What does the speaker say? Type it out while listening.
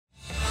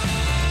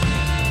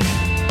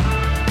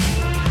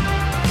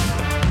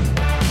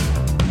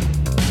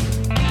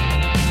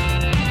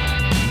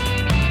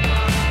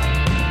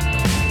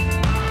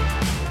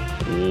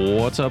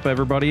What's up,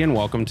 everybody, and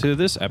welcome to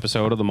this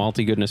episode of the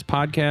Malty Goodness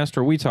Podcast,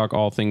 where we talk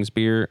all things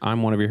beer.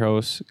 I'm one of your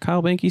hosts,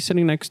 Kyle Banky,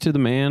 sitting next to the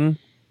man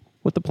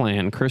with the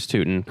plan, Chris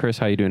Tootin. Chris,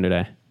 how you doing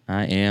today?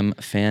 I am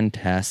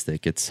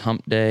fantastic. It's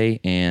hump day,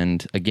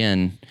 and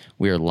again,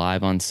 we are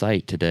live on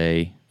site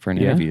today for an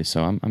interview,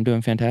 so I'm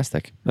doing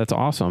fantastic. That's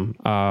awesome.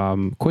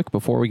 Quick,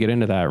 before we get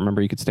into that,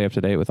 remember you could stay up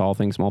to date with all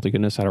things Malty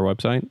Goodness at our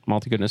website,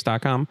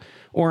 maltygoodness.com,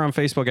 or on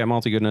Facebook at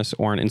Malty Goodness,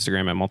 or on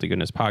Instagram at Malty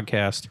Goodness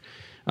Podcast.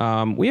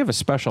 We have a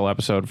special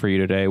episode for you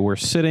today. We're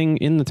sitting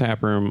in the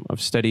tap room of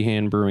Steady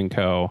Hand Brewing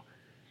Co.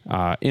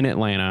 In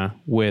Atlanta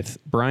with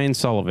Brian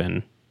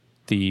Sullivan,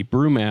 the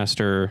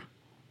Brewmaster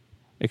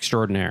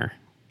extraordinaire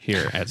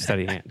here at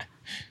Steady Hand.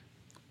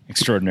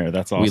 Extraordinaire.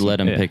 That's awesome. We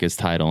let him pick his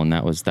title, and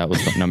that was.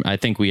 I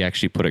think we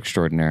actually put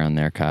extraordinaire on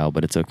there, Kyle,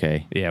 but it's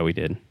okay. Yeah, we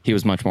did. He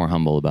was much more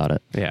humble about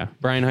it. Yeah,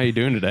 Brian, how you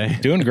doing today?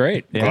 Doing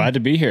great. Yeah. Glad to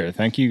be here.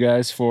 Thank you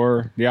guys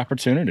for the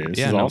opportunity.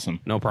 This is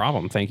awesome. No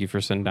problem. Thank you for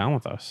sitting down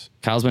with us.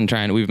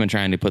 We've been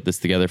trying to put this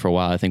together for a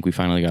while. I think we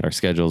finally got our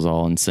schedules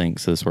all in sync,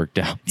 so this worked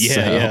out.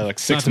 Yeah, like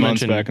 6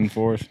 months back and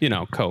forth. You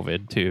know,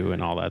 COVID too,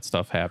 and all that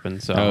stuff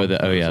happened. So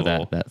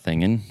that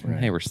thing. And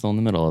hey, we're still in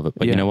the middle of it.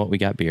 But you know what? We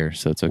got beer,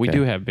 so it's okay. We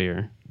do have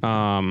beer.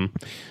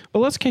 But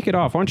let's kick it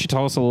off. Why don't you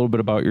tell us a little bit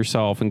about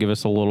yourself and give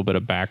us a little bit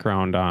of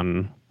background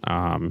on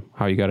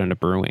how you got into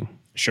brewing?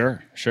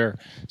 Sure.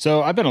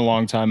 So I've been a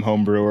long time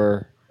home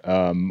brewer,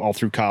 all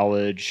through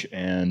college,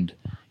 and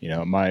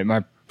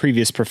my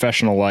previous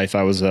professional life,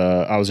 I was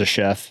a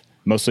chef,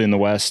 mostly in the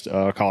West,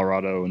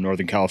 Colorado and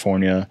Northern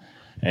California,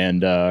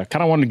 and kind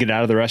of wanted to get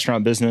out of the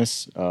restaurant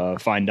business.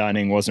 Fine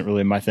dining wasn't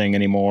really my thing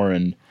anymore,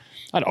 and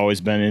I'd always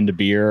been into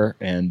beer,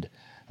 and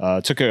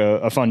took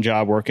a fun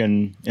job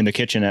working in the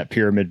kitchen at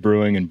Pyramid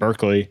Brewing in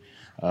Berkeley.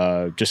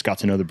 Just got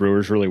to know the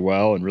brewers really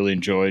well and really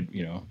enjoyed,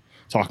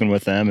 talking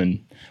with them,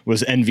 and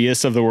was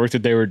envious of the work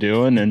that they were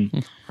doing,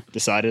 and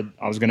decided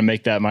I was going to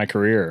make that my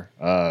career.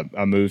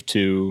 I moved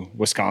to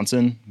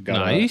Wisconsin,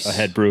 got a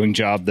head brewing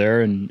job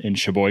there in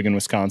Sheboygan,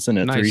 Wisconsin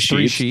at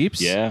Three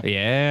Sheeps.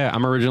 Yeah.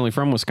 I'm originally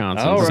from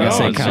Wisconsin. Oh, right.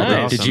 So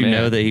Nice. Did you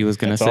know that he was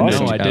going to send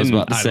awesome. No, I didn't. I was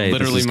about to say,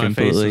 literally, my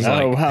face was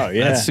like, oh, wow,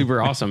 yeah. That's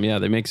super awesome. Yeah,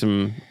 they make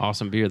some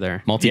awesome beer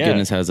there. Malty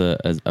Goodness has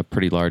a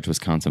pretty large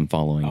Wisconsin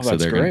following, Oh, so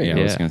that's they're going. great. Yeah,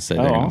 I was going to say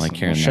they're going to like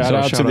hearing Shout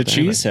that. out to the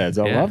Cheeseheads.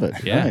 I love it.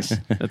 Yeah. Nice.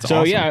 That's So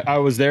awesome. yeah, I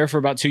was there for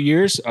about 2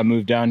 years. I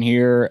moved down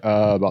here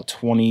about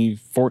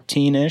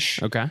 2014-ish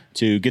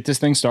to get this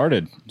thing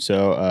started.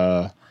 So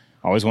I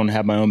always wanted to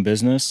have my own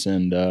business,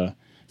 and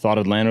thought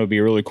Atlanta would be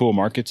a really cool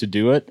market to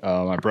do it.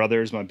 My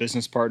brother's my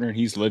business partner, and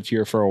he's lived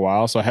here for a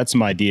while. So I had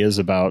some ideas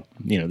about,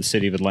 the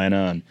city of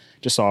Atlanta, and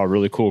just saw a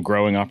really cool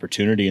growing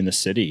opportunity in the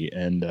city.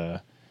 And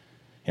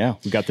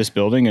we got this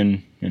building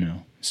and,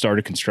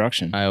 started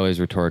construction. I always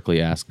rhetorically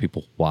ask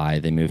people why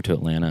they moved to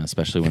Atlanta,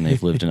 especially when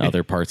they've lived in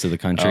other parts of the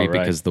country,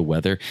 because the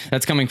weather.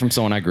 That's coming from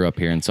someone I grew up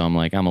here, and so I'm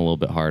a little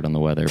bit hard on the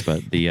weather,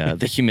 but the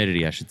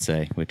humidity, I should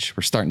say, which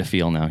we're starting to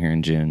feel now here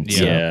in June.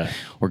 Yeah. So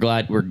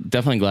we're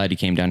definitely glad you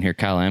came down here.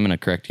 Kyle, I'm going to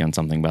correct you on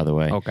something, by the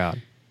way. Oh, God.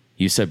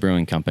 You said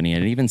brewing company,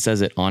 and it even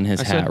says it on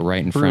his hat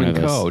right in front of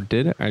us. Co.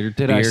 Did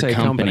I say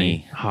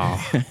company?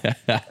 Oh.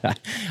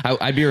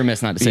 I'd be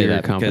remiss not to say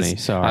that company.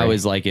 because Sorry. I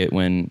always like it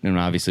when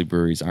obviously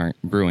breweries aren't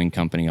brewing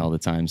company all the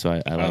time. So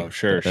I like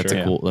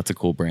that's a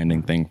cool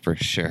branding thing for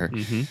sure.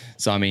 Mm-hmm.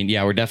 So I mean,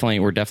 yeah, we're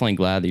definitely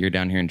glad that you're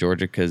down here in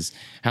Georgia, because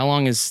how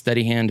long has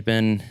Steady Hand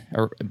been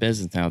a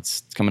business now?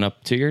 It's coming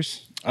up 2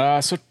 years.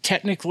 So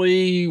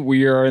technically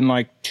we are in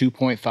like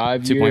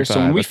 2.5 years. So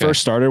when we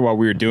first started, while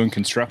we were doing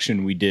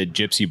construction, we did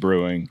gypsy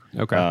brewing,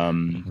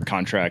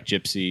 contract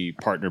gypsy,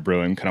 partner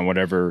brewing, kind of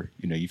whatever,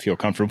 you feel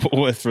comfortable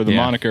with for the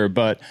moniker.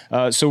 But,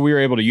 so we were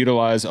able to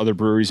utilize other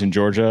breweries in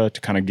Georgia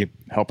to kind of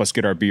help us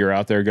get our beer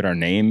out there, get our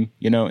name,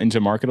 into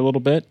market a little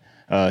bit,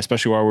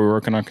 especially while we were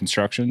working on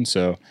construction.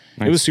 So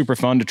It was super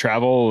fun to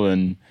travel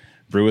and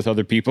brew with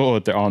other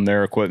people on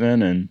their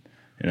equipment, and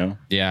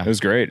it was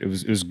great. It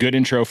was a good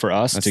intro for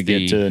us to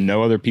get to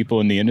know other people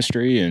in the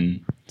industry,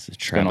 and it's a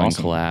traveling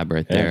collab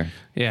right there.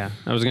 Yeah,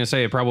 I was going to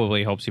say it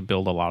probably helps you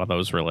build a lot of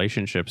those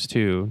relationships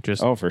too.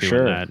 Just for doing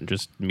sure. that, and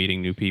just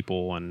meeting new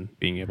people and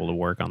being able to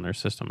work on their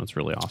system. It's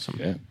really awesome.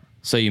 Yeah.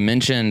 So you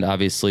mentioned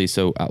obviously,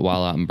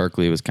 while out in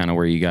Berkeley was kind of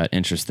where you got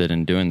interested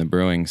in doing the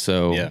brewing.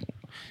 So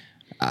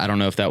I don't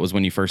know if that was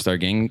when you first started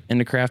getting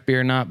into craft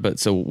beer or not, but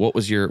so what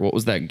was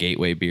that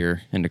gateway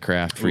beer into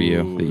craft for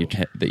you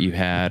that you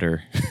had,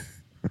 or?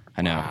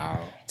 I know.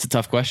 Wow. It's a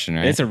tough question,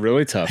 right? It's a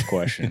really tough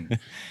question.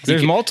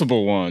 There's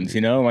multiple ones,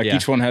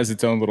 each one has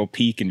its own little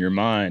peak in your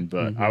mind.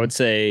 But I would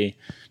say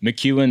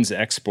McEwen's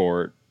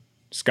Export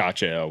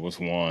Scotch Ale was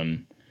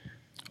one.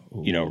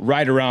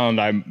 Right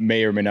around, I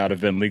may or may not have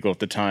been legal at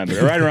the time,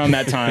 but right around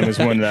that time is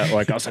when I was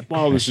like,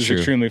 wow, this is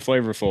extremely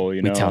flavorful.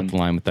 We top the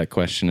line with that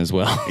question as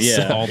well.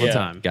 Yeah, all the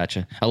time.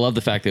 Gotcha. I love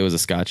the fact that it was a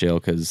Scotch Ale,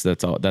 because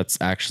that's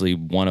actually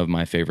one of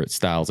my favorite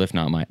styles, if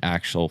not my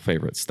actual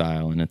favorite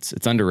style, and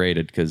it's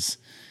underrated because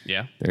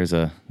there's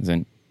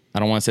I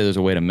don't want to say there's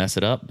a way to mess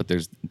it up, but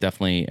there's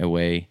definitely a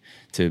way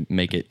to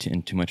make it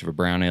in too much of a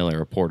brown ale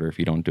or a porter if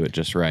you don't do it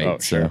just right. Oh,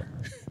 sure.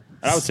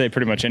 And I would say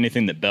pretty much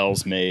anything that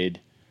Bell's made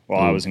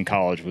while I was in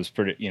college was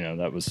pretty,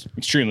 that was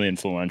extremely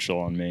influential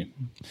on me.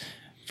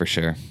 For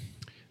sure.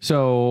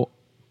 So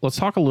let's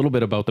talk a little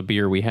bit about the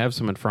beer. We have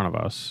some in front of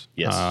us.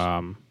 Yes.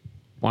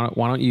 Why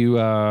don't you?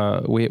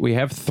 We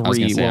have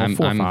three,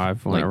 four,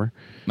 five, whatever.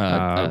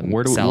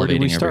 Where do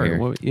we start?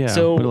 Well,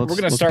 So we're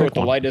going to start with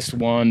the lightest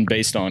one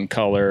based on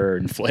color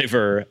and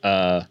flavor,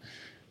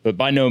 but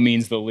by no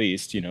means the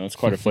least. It's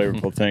quite a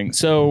flavorful thing.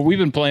 So we've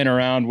been playing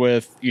around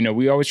with,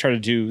 we always try to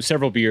do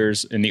several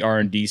beers in the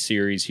R&D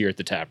series here at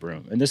the tap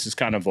room, and this is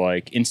kind of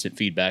like instant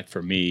feedback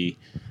for me.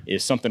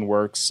 If something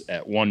works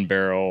at 1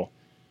 barrel,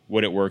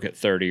 would it work at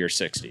 30 or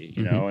 60?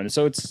 And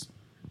so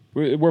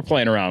we're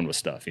playing around with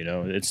stuff,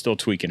 it's still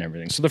tweaking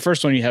everything. So the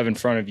first one you have in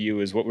front of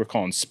you is what we're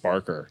calling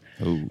Sparker.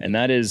 Ooh. And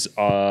that is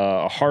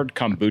a hard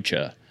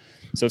kombucha.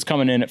 So it's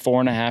coming in at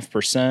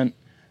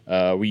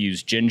 4.5%. We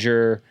use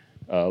ginger,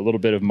 a little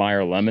bit of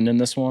Meyer lemon in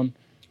this one.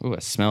 Ooh, I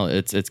smell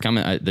it. It's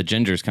coming. The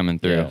ginger's coming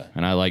through,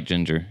 and I like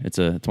ginger. It's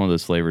one of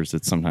those flavors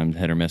that's sometimes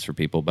hit or miss for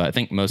people, but I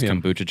think most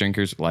kombucha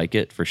drinkers like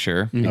it for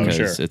sure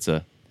because it's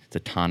a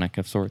tonic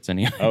of sorts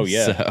anyway. Oh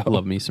yeah, so. I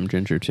love me some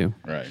ginger too.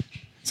 Right.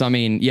 So I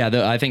mean,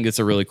 I think it's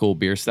a really cool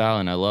beer style,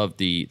 and I love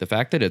the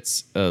fact that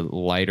it's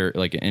lighter,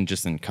 like and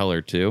just in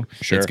color too.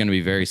 Sure. It's going to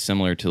be very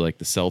similar to like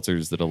the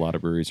seltzers that a lot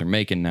of breweries are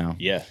making now.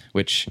 Yeah.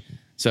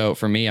 So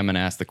for me, I'm going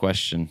to ask the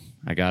question.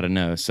 I got to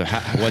know. So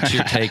what's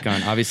your take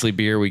on, obviously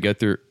beer, we go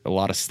through a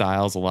lot of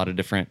styles, a lot of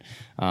different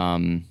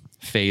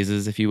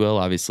phases, if you will.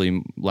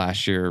 Obviously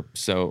last year,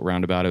 so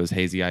roundabout, it was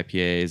hazy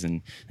IPAs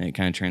and it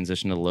kind of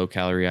transitioned to low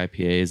calorie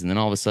IPAs. And then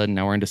all of a sudden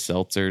now we're into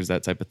seltzers,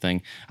 that type of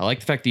thing. I like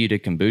the fact that you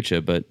did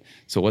kombucha, but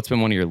so what's been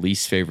one of your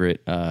least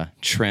favorite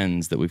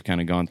trends that we've kind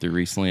of gone through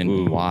recently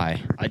and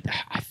why?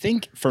 I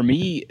think for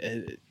me,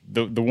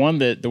 the one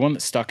that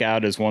stuck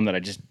out as one that I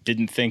just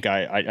didn't think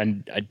I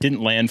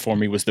didn't land for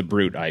me was the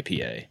Brute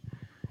IPA.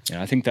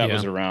 I think that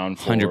was around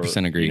for,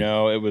 100% agree.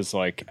 It was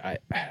like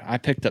I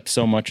picked up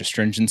so much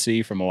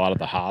astringency from a lot of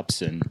the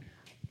hops, and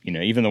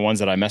even the ones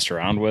that I messed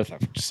around with,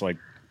 I'm just like,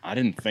 I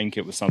didn't think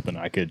it was something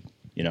I could,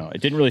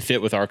 it didn't really fit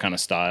with our kind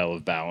of style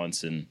of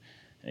balance, and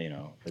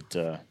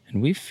and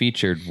we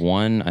featured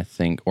one, I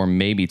think, or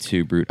maybe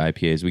two Brute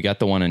IPAs. We got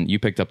the one, and you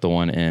picked up the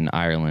one in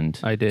Ireland.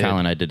 I did. Kyle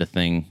and I did a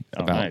thing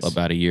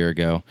about a year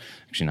ago.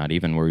 Actually, not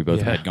even, where we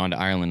both had gone to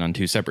Ireland on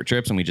 2 separate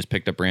trips, and we just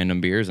picked up random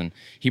beers. And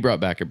he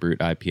brought back a Brute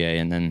IPA,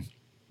 and then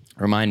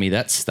remind me,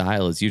 that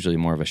style is usually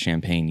more of a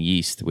champagne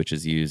yeast, which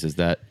is used. Is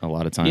that a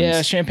lot of times?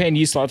 Yeah, champagne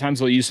yeast. A lot of times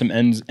they'll use some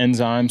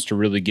enzymes to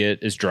really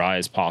get as dry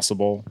as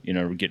possible.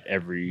 Get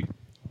every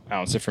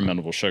ounce of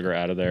fermentable sugar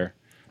out of there.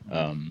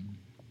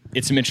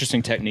 It's some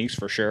interesting techniques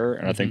for sure,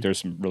 and I think there's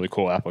some really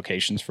cool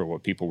applications for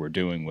what people were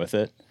doing with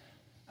it.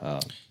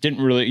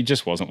 It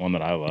just wasn't one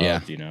that I loved,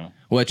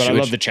 But I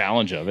love the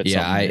challenge of it.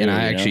 Yeah, I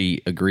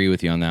actually agree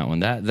with you on that one.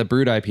 That the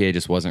Brewed IPA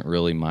just wasn't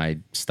really my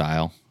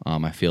style.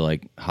 I feel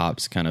like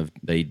hops kind of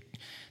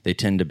they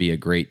tend to be a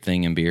great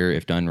thing in beer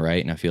if done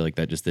right, and I feel like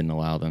that just didn't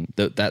allow them.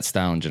 That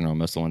style in general,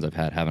 most of the ones I've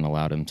had haven't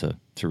allowed them to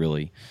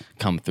really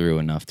come through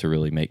enough to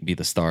really be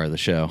the star of the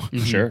show.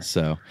 Sure.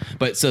 So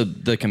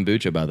the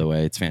kombucha, by the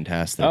way, it's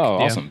fantastic. Oh,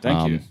 awesome!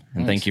 Thank you,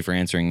 and thank you for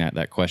answering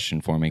that question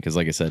for me, because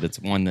like I said, it's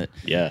one that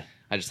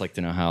I just like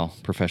to know how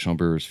professional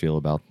brewers feel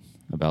about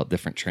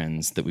different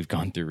trends that we've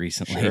gone through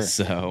recently. Sure.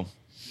 So,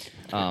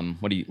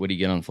 what do you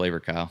get on flavor,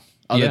 Kyle?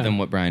 Other than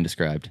what Brian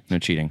described, no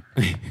cheating.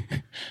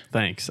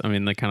 Thanks. I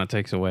mean, that kind of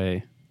takes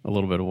away a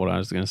little bit of what I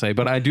was going to say,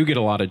 but I do get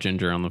a lot of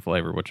ginger on the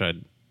flavor, which I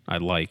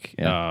like.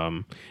 Yeah.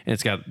 And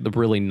it's got the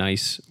really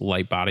nice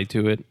light body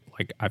to it.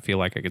 Like, I feel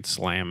like I could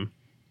slam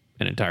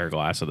an entire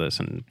glass of this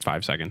in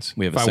 5 seconds.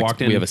 We have a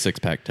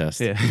 6-pack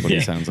test. Yeah. What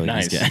it sounds like.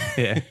 Nice.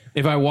 Yeah.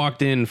 If I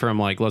walked in from,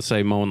 like, let's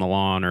say mowing the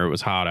lawn, or it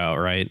was hot out,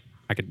 right,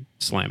 I could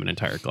slam an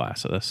entire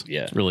glass of this.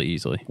 Yeah. Really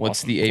easily.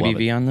 What's the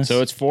ABV on this?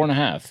 So it's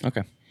 4.5.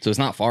 Okay. So it's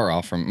not far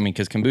off from,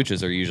 because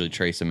kombuchas are usually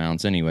trace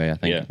amounts anyway. I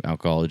think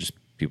alcohol, just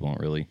people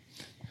don't really,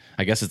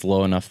 I guess it's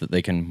low enough that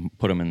they can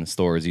put them in the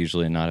stores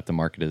usually and not have to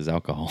market it as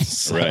alcohol.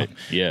 So, right.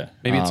 Yeah.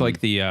 Maybe it's like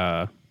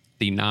the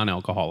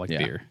non-alcoholic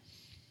beer.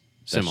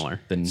 Similar.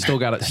 Still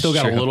got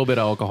a little bit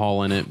of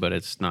alcohol in it, but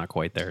it's not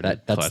quite there.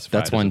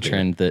 That's one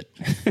trend that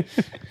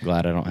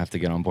glad I don't have to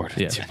get on board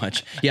with too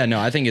much. Yeah, no,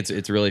 I think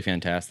it's really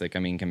fantastic. I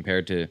mean,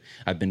 compared to,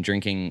 I've been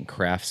drinking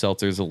craft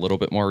seltzers a little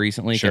bit more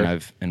recently, and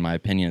I've, in my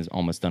opinion, has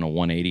almost done a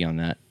 180 on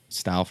that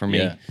style for me.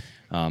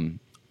 Yeah.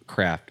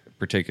 Craft,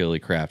 particularly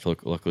craft.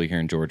 Luckily here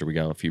in Georgia, we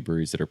got a few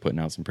breweries that are putting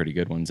out some pretty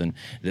good ones, and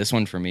this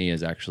one for me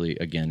is actually,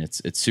 again,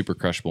 it's super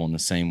crushable in the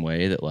same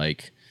way that,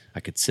 like, I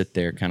could sit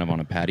there kind of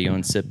on a patio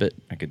and sip it.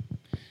 I could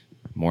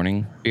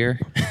morning beer.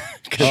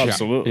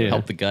 Absolutely.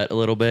 Help the gut a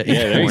little bit.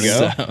 Yeah, there you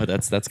go. So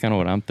that's kind of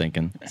what I'm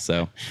thinking.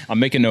 So I'm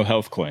making no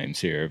health claims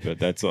here, but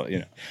that's all,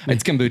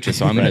 It's kombucha,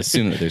 so I'm going to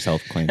assume that there's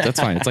health claims. That's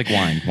fine. It's like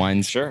wine.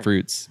 Wine's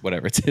fruits,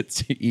 whatever.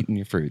 It's eating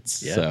your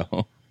fruits. Yeah.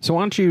 So So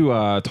why don't you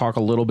talk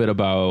a little bit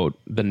about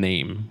the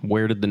name?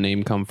 Where did the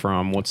name come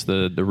from? What's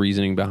the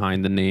reasoning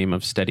behind the name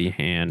of Steady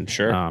Hand?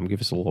 Sure. Give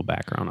us a little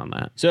background on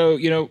that. So,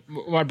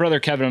 my brother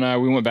Kevin and I,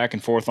 we went back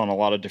and forth on a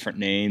lot of different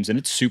names, and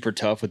it's super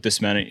tough with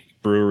this many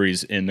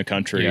breweries in the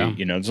country. Yeah.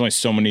 There's only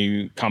so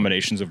many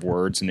combinations of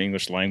words in the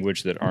English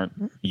language that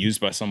aren't used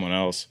by someone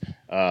else.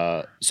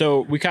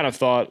 So we kind of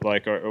thought,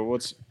 like,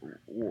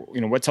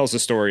 what tells the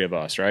story of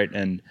us, right?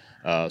 And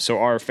so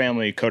our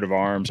family coat of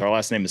arms, our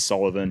last name is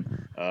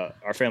Sullivan.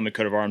 Our family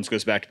coat of arms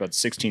goes back to about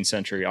the 16th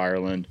century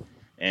Ireland.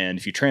 And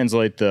if you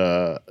translate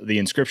the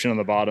inscription on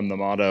the bottom, the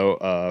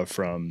motto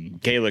from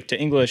Gaelic to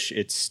English,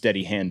 it's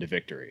steady hand to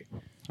victory.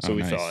 So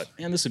we thought,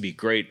 man, this would be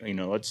great.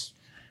 Let's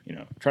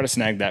try to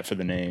snag that for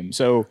the name.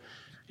 So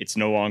it's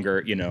no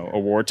longer, a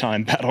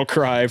wartime battle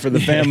cry for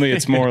the family.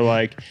 It's more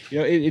like,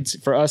 it's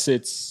for us,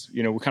 it's,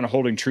 we're kind of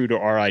holding true to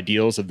our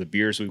ideals of the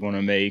beers we want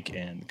to make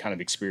and the kind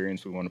of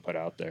experience we want to put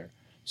out there.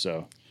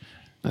 So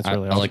that's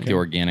really awesome. I like the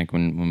organic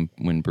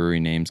when brewery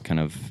names kind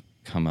of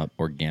come up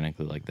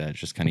organically like that. It's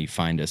just kind of you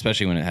find it,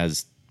 especially when it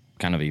has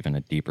kind of even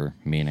a deeper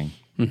meaning.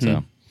 Mm-hmm.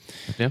 So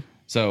yeah.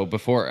 So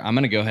before, I'm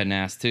going to go ahead and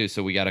ask too.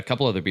 So we got a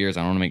couple other beers.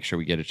 I want to make sure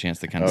we get a chance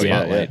to kind of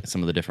spotlight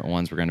some of the different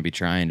ones we're going to be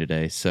trying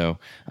today. So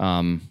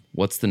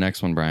what's the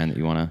next one, Brian, that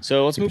you want to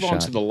So let's move on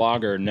to the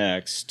lager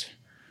next.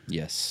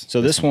 Yes.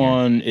 So this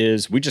one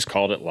is, we just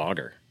called it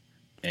lager.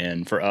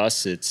 And for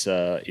us, it's,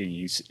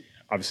 you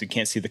obviously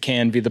can't see the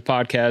can via the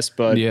podcast,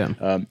 but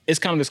it's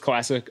kind of this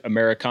classic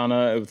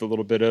Americana with a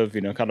little bit of,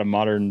 kind of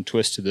modern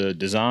twist to the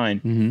design.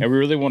 Mm-hmm. And we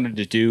really wanted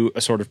to do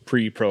a sort of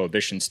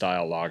pre-prohibition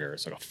style lager.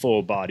 It's like a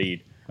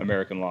full-bodied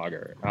American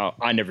lager.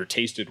 I never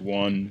tasted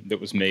one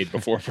that was made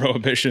before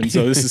Prohibition,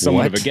 so this is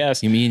somewhat of a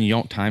guess. You mean you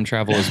don't time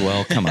travel as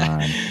well? Come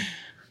on. I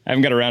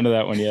haven't got around to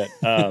that one yet.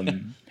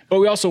 But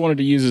we also wanted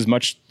to use as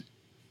much,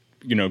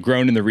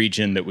 grown in the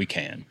region that we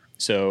can.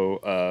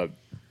 So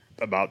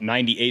about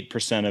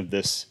 98% of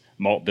this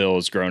malt bill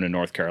is grown in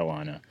North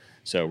Carolina.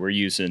 So we're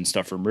using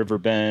stuff from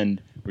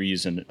Riverbend, we're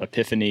using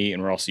Epiphany,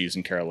 and we're also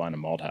using Carolina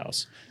Malt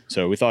House.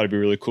 So we thought it'd be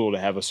really cool to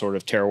have a sort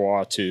of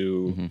terroir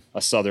to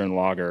a southern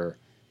lager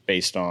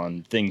based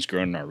on things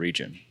grown in our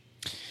region.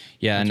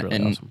 Yeah, That's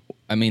really awesome.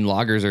 I mean,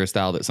 lagers are a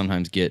style that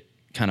sometimes get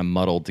kind of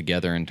muddled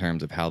together in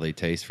terms of how they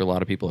taste for a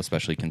lot of people,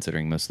 especially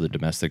considering most of the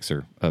domestics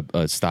are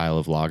a style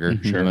of lager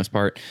for the most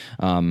part.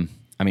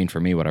 I mean,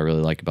 for me, what I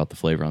really like about the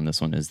flavor on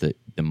this one is that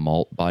the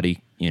malt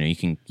body, you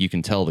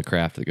can tell the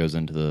craft that goes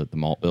into the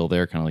malt bill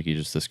there, kind of like you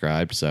just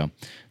described. So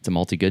it's a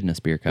malty goodness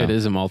beer, Kyle. It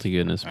is a malty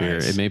goodness beer.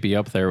 Nice. It may be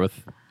up there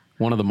with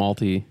one of the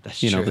malty,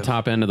 the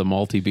top end of the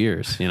malty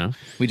beers,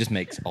 We just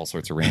make all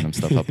sorts of random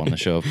stuff up on the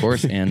show, of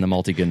course, and the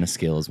malty goodness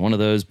scale is one of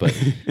those. But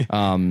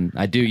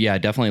I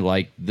definitely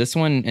like this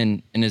one.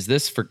 And is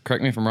this,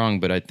 correct me if I'm wrong,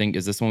 but I think,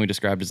 is this one we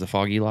described as the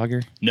foggy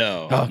lager?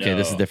 No. Oh, okay,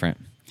 this is different.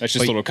 That's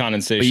just a little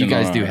condensation. But you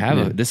guys do have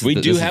we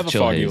do have a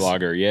chill foggy haze.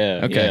 lager, yeah.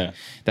 Okay.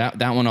 Yeah.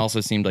 That one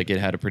also seemed like it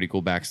had a pretty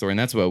cool backstory, and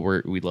that's what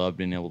we loved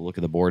being able to look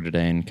at the board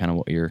today and kind of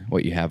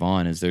what you have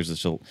on is there's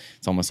this.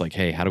 It's almost like,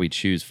 hey, how do we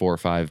choose 4 or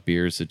 5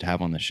 beers to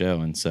have on the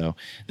show? And so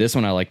this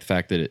one, I like the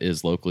fact that it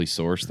is locally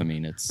sourced. I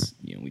mean, it's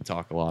we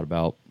talk a lot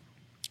about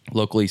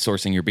locally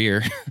sourcing your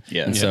beer,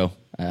 and so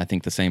I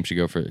think the same should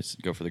go for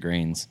the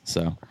grains.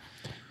 So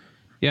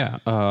Yeah.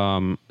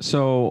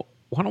 So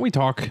why don't we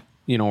talk?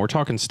 We're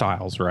talking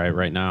styles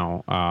right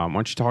now. Why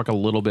don't you talk a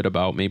little bit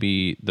about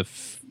maybe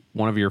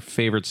one of your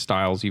favorite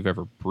styles you've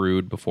ever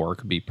brewed before? It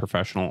could be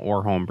professional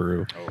or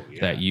homebrew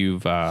that you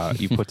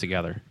put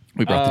together.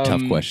 we brought the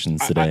tough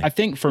questions today. I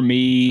think for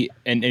me,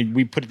 and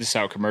we put this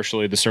out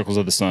commercially, the Circles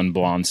of the Sun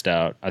Blonde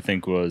Stout, I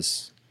think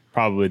was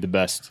probably the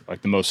best,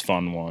 like the most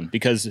fun one,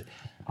 because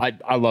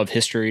I love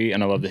history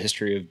and I love the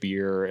history of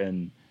beer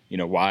and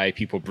why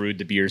people brewed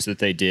the beers that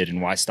they did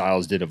and why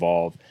styles did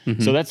evolve.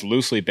 Mm-hmm. So that's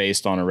loosely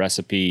based on a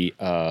recipe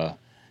that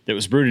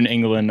was brewed in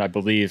England, I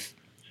believe.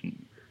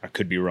 I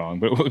could be wrong,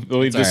 but I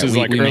believe this is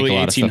like early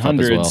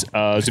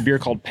 1800s. It's a beer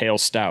called Pale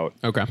Stout.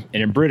 Okay.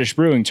 And in British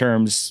brewing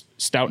terms,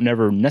 stout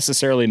never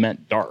necessarily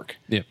meant dark.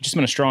 Yeah. It just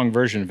meant a strong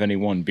version of any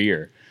one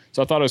beer.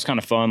 So I thought it was kind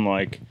of fun,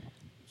 like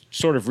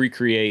sort of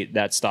recreate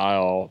that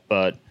style,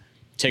 but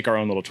take our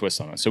own little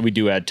twist on it. So we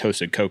do add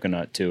toasted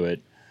coconut to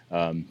it.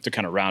 To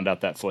kind of round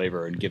out that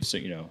flavor and give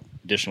some,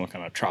 additional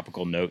kind of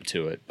tropical note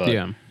to it. But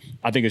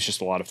I think it's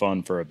just a lot of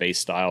fun for a base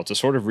style to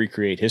sort of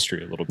recreate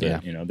history a little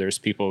bit. Yeah. There's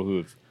people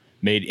who've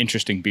made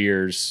interesting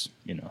beers,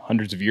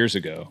 hundreds of years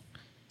ago.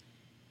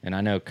 And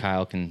I know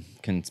Kyle can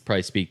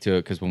probably speak to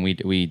it because when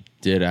we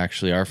did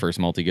actually our first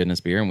malty goodness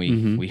beer, and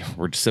we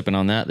were sipping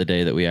on that the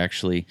day that we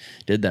actually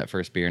did that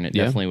first beer, and it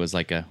definitely was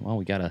like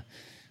we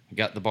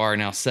got the bar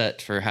now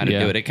set for how to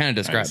do it. It kind of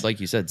describes,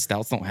 like you said,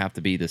 stouts don't have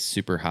to be this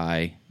super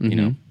high,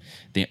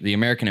 The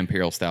American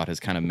Imperial Stout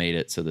has kind of made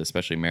it so that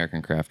especially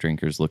American craft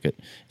drinkers look at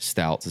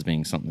stouts as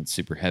being something that's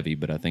super heavy,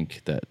 but I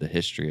think that the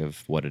history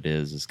of what it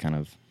is kind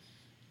of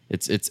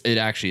it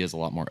actually is a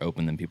lot more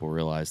open than people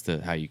realize to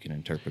how you can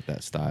interpret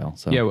that style.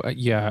 So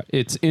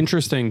it's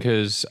interesting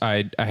because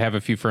I have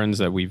a few friends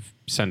that we've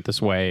sent this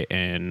way,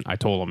 and I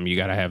told them you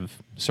got to have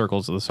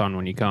Circles of the Sun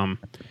when you come.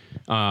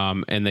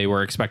 and they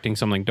were expecting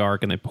something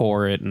dark, and they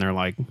pour it, and they're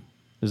like,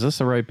 "Is this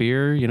the right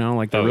beer?" You know,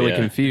 like they're really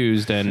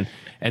confused, and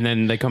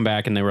then they come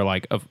back and they were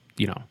like,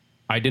 "You know,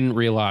 I didn't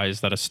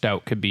realize that a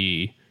stout could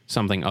be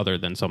something other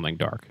than something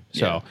dark."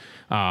 So,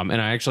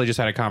 and I actually just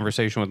had a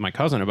conversation with my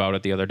cousin about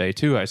it the other day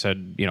too. I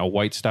said, you know,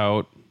 white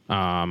stout,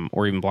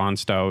 or even blonde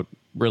stout,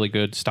 really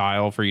good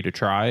style for you to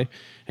try.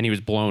 And he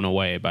was blown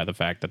away by the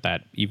fact that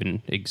that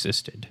even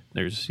existed.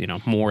 There's, you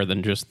know, more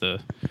than just the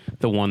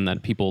one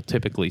that people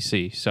typically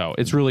see. So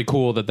it's really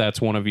cool that that's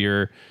one of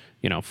your,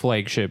 you know,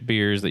 flagship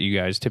beers that you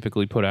guys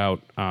typically put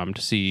out,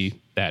 to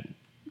see that,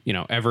 you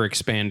know, ever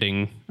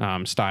expanding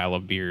style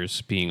of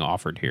beers being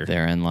offered here.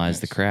 Therein lies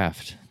the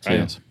craft. Too.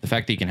 Right. The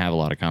fact that you can have a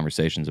lot of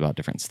conversations about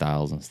different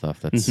styles and stuff.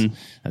 That's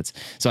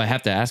so. I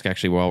have to ask,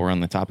 actually, while we're on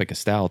the topic of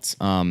stouts,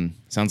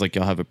 sounds like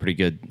you'll have a pretty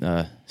good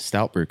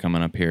stout brew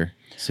coming up here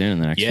soon in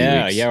the next few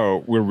weeks. Yeah,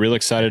 we're real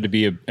excited to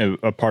be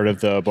a part of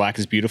the Black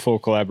is Beautiful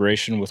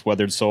collaboration with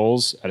Weathered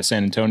Souls out of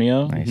San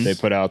Antonio. Nice. They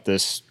put out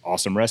this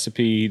awesome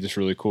recipe, this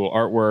really cool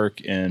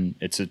artwork, and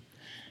it's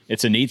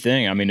a neat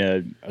thing. I mean,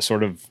 a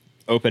sort of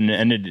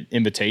open-ended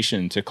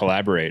invitation to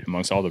collaborate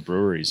amongst all the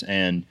breweries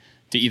and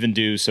to even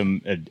do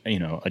some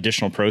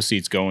additional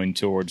proceeds going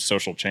towards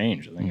social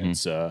change. I think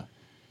it's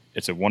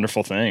a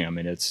wonderful thing. I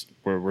mean,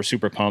 we're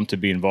super pumped to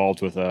be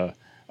involved with a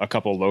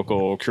couple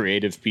local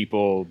creative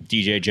people,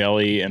 DJ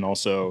Jelly and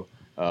also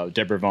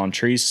Deborah Von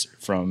Treese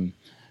from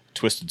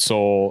Twisted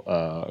Soul,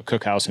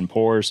 Cookhouse and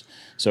Pours.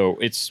 So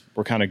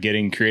we're kind of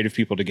getting creative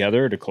people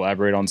together to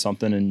collaborate on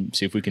something and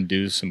see if we can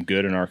do some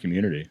good in our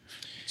community.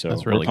 So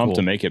That's really we're pumped cool.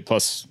 to make it.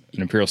 Plus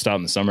an Imperial Stout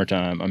in the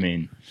summertime. I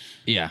mean,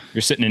 Yeah,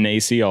 you're sitting in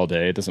AC all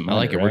day. It doesn't matter. I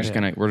like it. Right?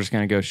 We're just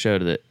gonna go show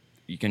that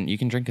you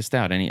can drink a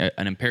stout, an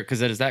imperial,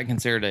 because is that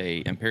considered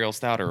a imperial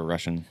stout or a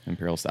Russian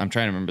imperial stout? I'm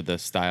trying to remember the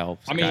style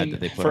guide that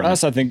they put for on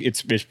us, it. I think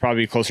it's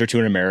probably closer to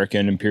an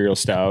American Imperial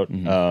Stout.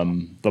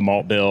 The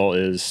malt bill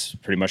is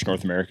pretty much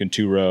North American,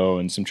 2-row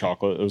and some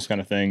chocolate, those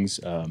kind of things.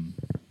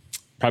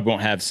 Probably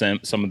won't have some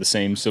of the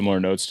same similar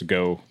notes to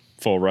go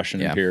full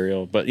Russian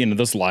Imperial, but you know,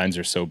 those lines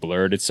are so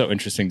blurred. It's so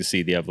interesting to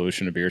see the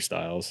evolution of beer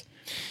styles.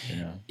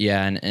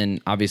 Yeah,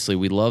 and obviously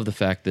we love the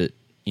fact that,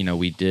 you know,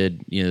 we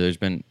did, you know, there's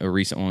been a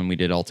recent one we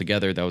did all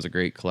together. That was a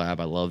great collab.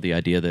 I love the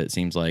idea that it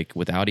seems like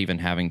without even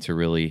having to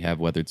really have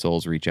Weathered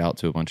Souls reach out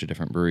to a bunch of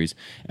different breweries,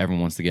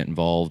 everyone wants to get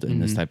involved in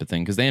this type of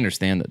thing because they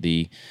understand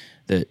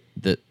that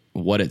that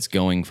what it's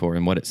going for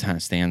and what it kind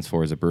of stands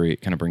for as a brewery.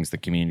 It kind of brings the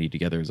community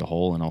together as a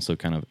whole, and also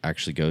kind of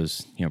actually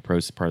goes, you know,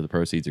 part of the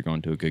proceeds are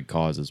going to a good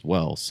cause as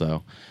well.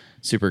 So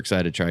super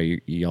excited to try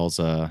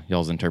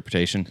y'all's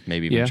interpretation.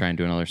 Maybe even try and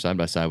do another side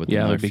by side with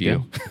another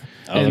few.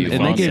 And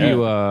they give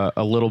you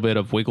a little bit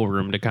of wiggle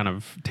room to kind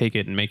of take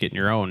it and make it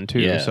your own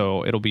too. Yeah.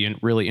 So it'll be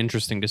really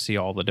interesting to see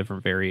all the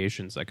different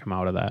variations that come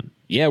out of that.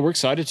 Yeah, we're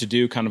excited to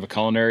do kind of a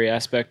culinary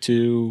aspect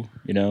too.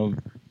 You know,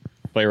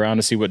 play around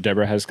to see what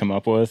Deborah has come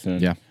up with,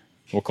 and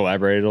we'll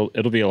collaborate.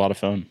 It'll be a lot of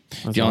fun.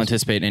 Do y'all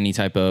anticipate any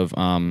type of,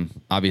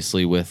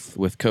 obviously with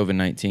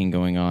COVID-19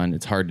 going on,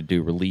 it's hard to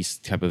do release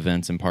type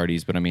events and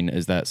parties, but I mean,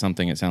 is that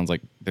something, it sounds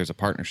like there's a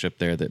partnership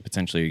there that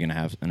potentially you're going to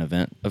have an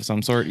event of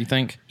some sort, you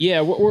think?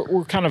 Yeah,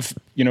 we're kind of,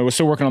 you know, we're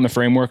still working on the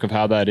framework of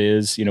how that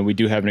is. You know, we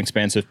do have an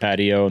expansive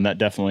patio, and that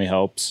definitely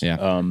helps.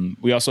 Yeah.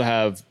 We also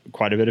have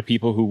quite a bit of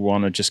people who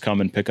want to just come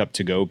and pick up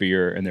to-go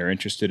beer, and they're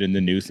interested in the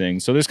new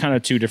things. So there's kind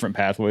of two different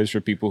pathways for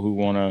people who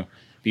want to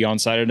be on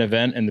site at an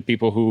event and the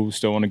people who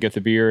still want to get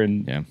the beer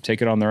and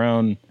take it on their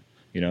own.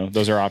 You know,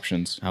 those are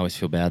options. I always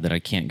feel bad that I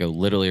can't go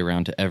literally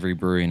around to every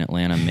brewery in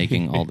Atlanta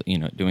making all the, you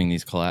know, doing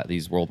these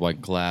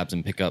worldwide collabs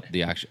and pick up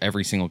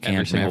every single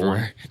can from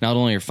everywhere. Not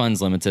only are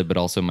funds limited, but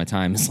also my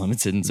time is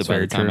limited. And so by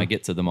the time I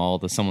get to them all,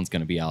 someone's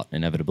going to be out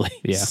inevitably.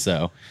 Yeah.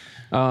 So,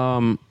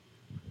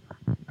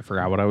 I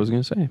forgot what I was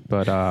going to say,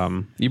 but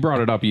you brought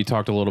it up. You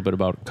talked a little bit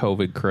about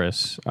COVID,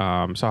 Chris.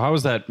 So how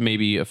has that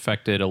maybe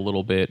affected a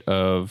little bit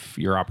of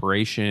your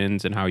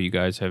operations and how you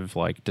guys have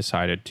like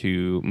decided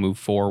to move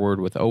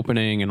forward with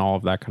opening and all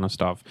of that kind of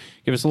stuff?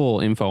 Give us a little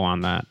info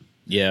on that.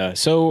 Yeah.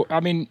 So, I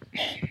mean,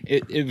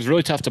 it was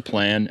really tough to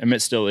plan. I mean,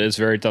 it still is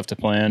very tough to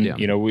plan. Yeah.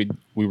 You know, we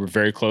were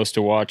very close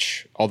to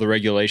watch all the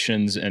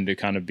regulations and to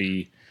kind of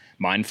be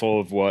mindful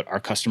of what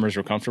our customers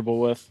were comfortable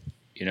with.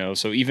 You know,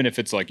 so even if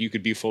it's like you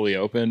could be fully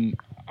open,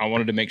 I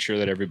wanted to make sure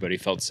that everybody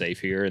felt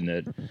safe here and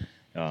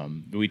that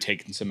we'd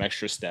taken some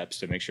extra steps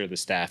to make sure the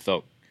staff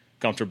felt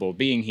comfortable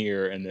being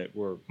here and that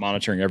we're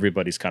monitoring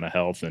everybody's kind of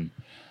health. And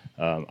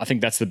I think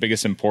that's the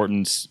biggest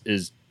importance,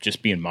 is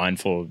just being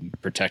mindful of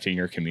protecting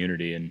your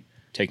community and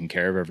taking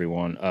care of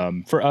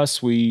everyone. For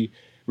us, we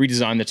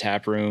redesigned the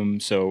tap room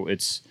so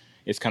it's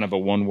kind of a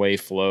one-way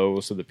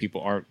flow so that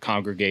people aren't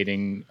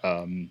congregating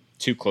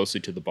too closely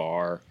to the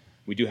bar.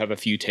 We do have a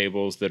few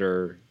tables that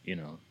are, you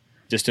know,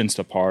 distanced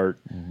apart.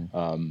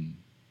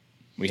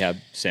 We have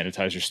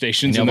sanitizer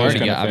stations. You know, and those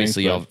kind of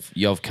obviously, things,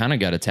 y'all kind of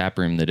got a tap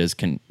room that is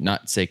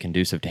not say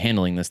conducive to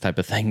handling this type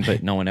of thing,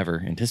 but no one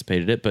ever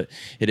anticipated it. But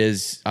it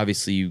is,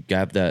 obviously, you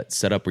have that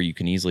set up where you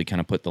can easily kind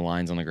of put the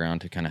lines on the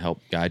ground to kind of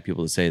help guide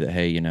people to say that,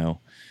 hey, you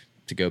know,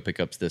 to-go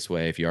pickups this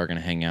way. If you are going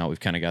to hang out, we've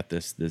kind of got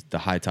the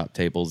high top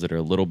tables that are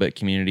a little bit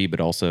community, but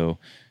also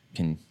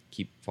can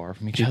keep far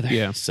from each other.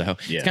 Yeah. So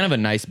it's kind of a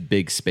nice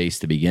big space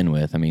to begin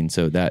with. I mean,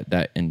 so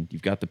that and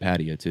you've got the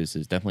patio too, so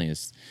it's definitely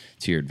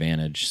to your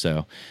advantage.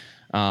 So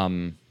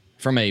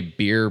from a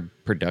beer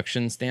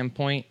production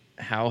standpoint,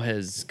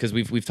 because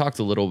we've talked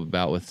a little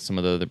about with some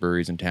of the other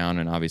breweries in town,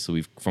 and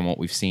obviously from what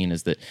we've seen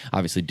is that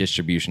obviously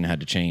distribution had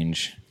to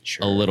change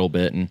a little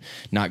bit, and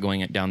not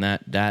going down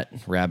that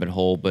rabbit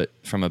hole. But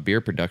from a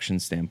beer production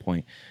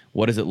standpoint,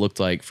 what does it look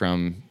like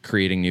from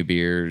creating new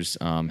beers?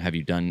 Have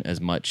you done as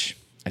much?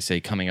 I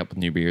say coming up with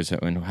new beers,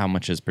 and how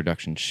much has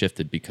production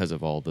shifted because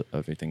of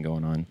everything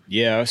going on?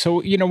 Yeah,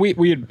 so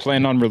we had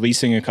planned on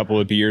releasing a couple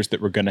of beers that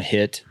were going to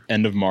hit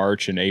end of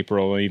March and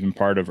April, and even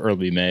part of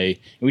early May.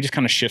 And we just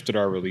kind of shifted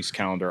our release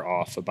calendar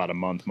off about a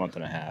month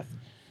and a half.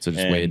 So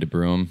just waited to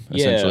brew them,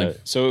 essentially. Yeah,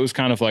 so it was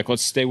kind of like,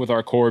 let's stay with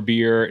our core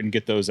beer and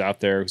get those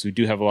out there, because we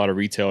do have a lot of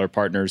retailer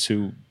partners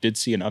who did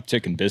see an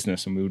uptick in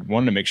business, and we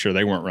wanted to make sure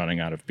they weren't running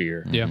out of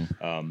beer. Yeah.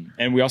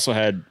 And we also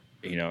had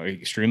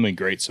extremely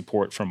great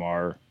support from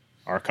our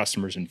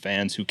customers and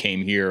fans who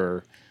came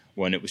here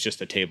when it was just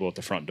a table at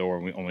the front door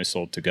and we only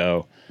sold to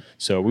go.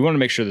 So we wanted to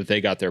make sure that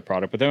they got their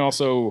product. But then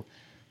also,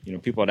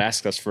 people had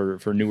asked us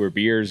for newer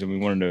beers, and we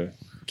wanted to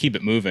keep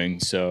it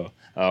moving. So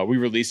we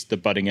released the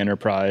Budding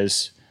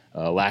Enterprise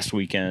last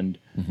weekend.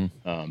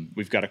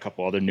 We've got a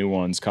couple other new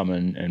ones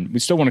coming, and we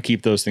still want to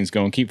keep those things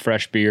going, keep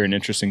fresh beer and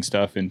interesting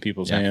stuff in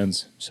people's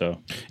hands. So,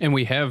 and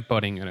we have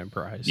Budding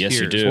Enterprise. Yes,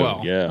 here you do. As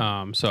well.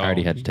 Yeah. So I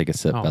already had to take a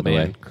sip, by the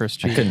way. Chris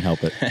I cheated. couldn't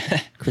help it.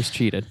 Chris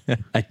cheated.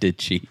 I did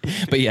cheat.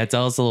 But yeah,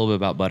 tell us a little bit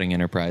about Budding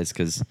Enterprise,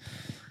 because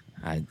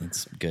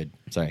it's good.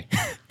 Sorry.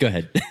 Go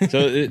ahead.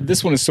 So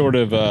this one is sort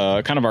of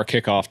kind of our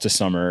kickoff to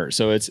summer.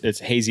 So it's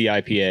hazy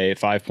IPA,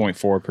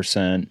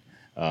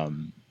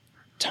 5.4%.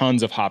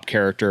 Tons of hop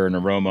character and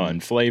aroma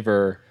and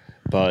flavor,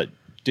 but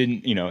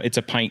it's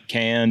a pint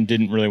can.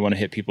 Didn't really want to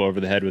hit people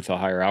over the head with a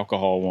higher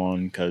alcohol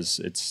one, because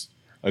it's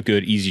a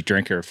good easy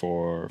drinker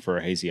for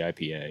a hazy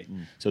IPA.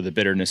 So the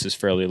bitterness is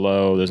fairly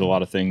low. There's a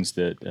lot of things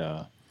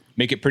that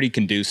make it pretty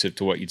conducive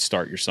to what you'd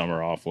start your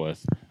summer off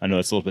with. I know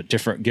it's a little bit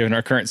different given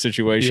our current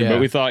situation,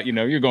 but we thought,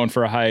 you're going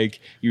for a hike,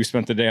 you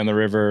spent the day on the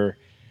river,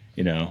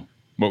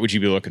 what would you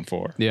be looking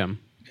for? Yeah.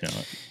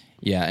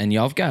 Yeah, and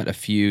y'all have got a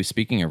few,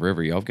 speaking of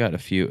river, y'all have got a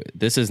few.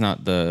 This is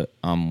not the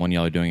one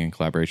y'all are doing in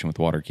collaboration with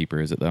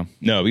Waterkeeper, is it, though?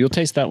 No, you'll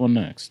taste that one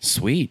next.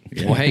 Sweet.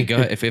 Yeah. Well, hey, go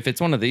ahead. If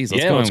it's one of these,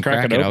 let's go and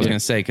crack it. I was going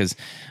to say, because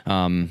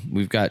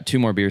we've got two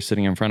more beers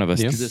sitting in front of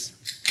us. Yep.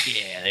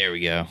 Yeah, there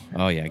we go.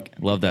 Oh, yeah.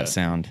 Love that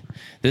sound.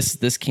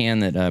 This can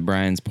that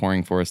Brian's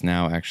pouring for us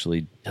now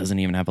actually doesn't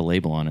even have a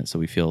label on it, so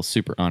we feel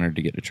super honored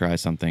to get to try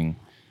something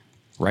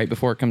right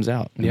before it comes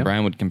out. And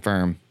Brian would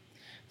confirm.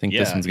 I think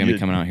this one's going to be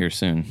coming out here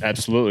soon.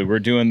 Absolutely. We're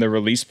doing the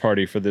release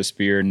party for this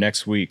beer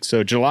next week.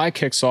 So July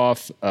kicks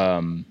off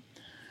kind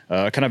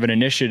of an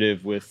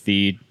initiative with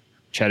the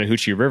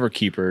Chattahoochee River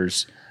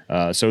Keepers.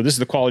 So this is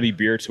the quality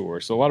beer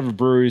tour. So a lot of the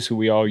breweries who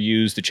we all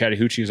use, the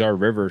Chattahoochee is our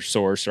river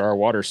source, or our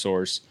water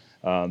source.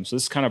 So this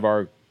is kind of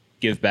our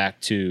give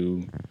back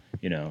to,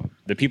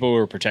 the people who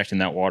are protecting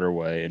that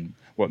waterway, and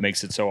what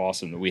makes it so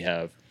awesome that we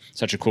have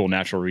such a cool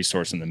natural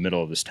resource in the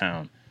middle of this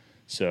town.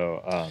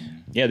 So,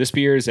 this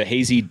beer is a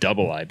hazy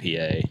double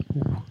IPA.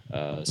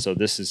 So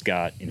this has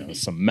got,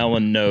 some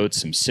melon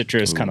notes, some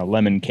citrus, kind of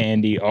lemon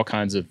candy, all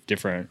kinds of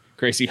different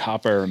crazy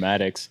hop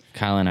aromatics.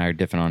 Kyle and I are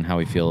different on how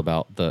we feel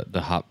about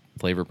the hop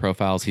flavor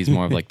profiles. He's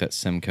more of like that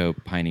Simcoe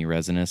piney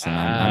resinous, and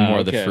I'm more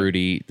of the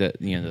fruity, the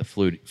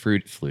fluty.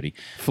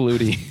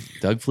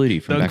 Doug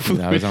Flutie from back.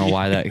 I don't know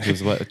why that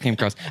was what came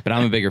across, but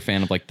I'm a bigger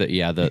fan of like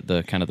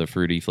the kind of the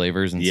fruity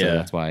flavors, and so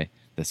that's why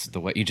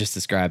what you just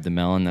described, the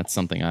melon. That's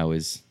something I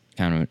always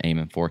kind of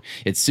aiming for.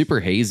 It's super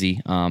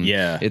hazy.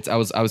 I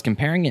was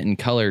comparing it in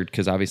color,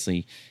 because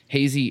obviously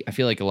hazy, I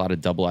feel like a lot of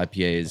double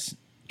IPAs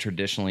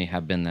traditionally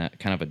have been that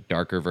kind of a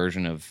darker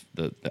version of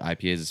the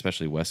IPAs,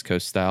 especially West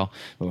Coast style.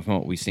 But from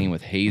what we've seen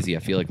with hazy, I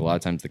feel like a lot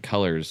of times the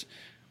colors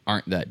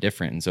aren't that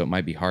different, and so it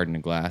might be hard in a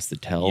glass to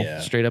tell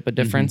straight up a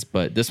difference.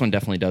 But this one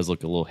definitely does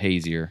look a little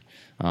hazier.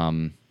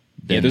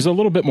 There's a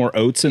little bit more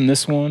oats in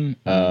this one.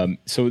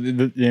 So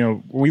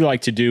what we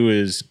like to do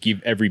is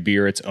give every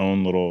beer its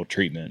own little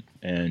treatment,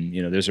 and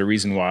there's a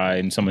reason why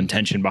and some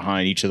intention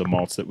behind each of the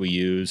malts that we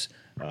use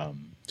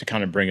to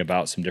kind of bring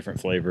about some different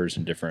flavors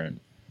and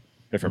different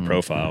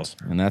profiles.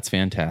 And that's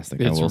fantastic.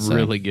 It's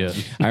really good.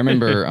 I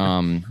remember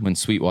when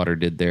Sweetwater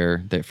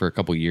did for a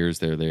couple years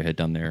there, they had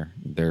done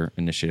their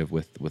initiative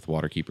with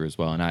Waterkeeper as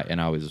well, and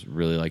I always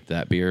really liked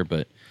that beer,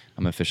 but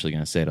I'm officially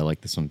going to say it. I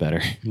like this one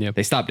better. Yep.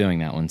 They stopped doing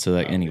that one, so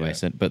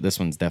but this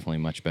one's definitely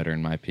much better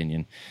in my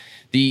opinion.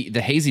 The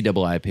hazy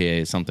double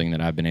IPA is something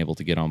that I've been able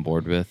to get on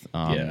board with.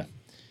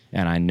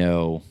 And I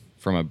know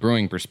from a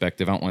brewing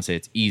perspective, I don't want to say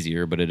it's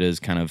easier, but it is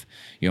kind of,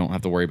 you don't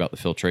have to worry about the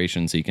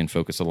filtration, so you can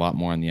focus a lot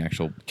more on the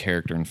actual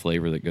character and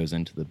flavor that goes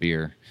into the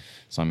beer.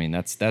 So I mean,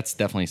 that's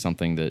definitely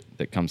something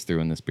that comes through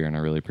in this beer, and I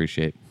really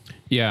appreciate.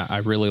 Yeah, I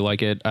really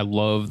like it. I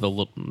love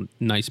the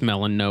nice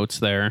melon notes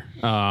there,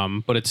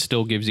 but it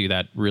still gives you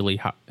that really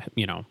hot,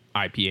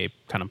 IPA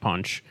kind of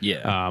punch.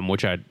 Yeah.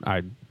 Which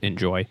I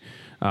enjoy.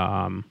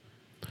 But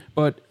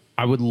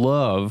I would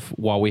love,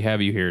 while we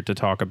have you here, to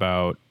talk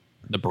about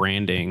the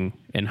branding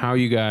and how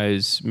you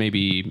guys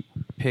maybe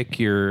pick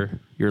your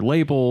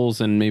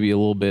labels and maybe a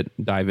little bit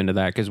dive into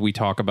that, because we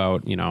talk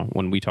about,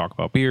 when we talk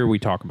about beer, we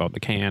talk about the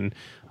can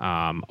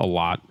a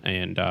lot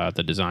and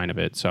the design of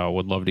it. So I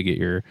would love to get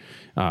your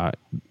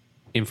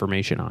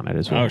information on it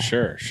as well. Oh,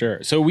 sure.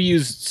 So we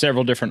use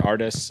several different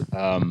artists,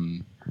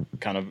 kind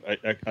of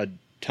a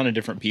ton of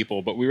different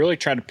people, but we really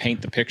try to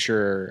paint the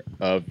picture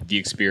of the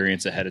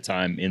experience ahead of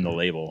time in the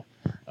label.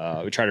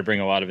 We try to bring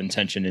a lot of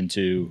intention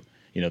into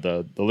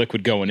the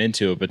liquid going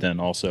into it, but then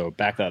also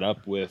back that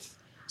up with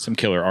some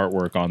killer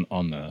artwork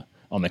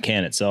on the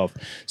can itself.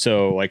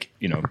 So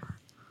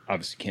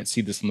obviously can't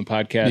see this on the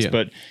podcast,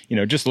 but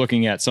just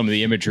looking at some of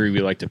the imagery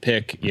we like to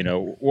pick,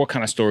 what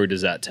kind of story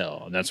does that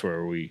tell? And that's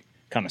where we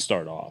kind of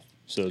start off,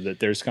 so that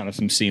there's kind of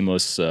some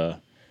seamless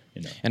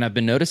And I've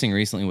been noticing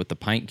recently with the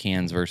pint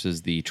cans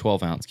versus the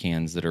 12-ounce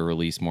cans that are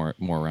released more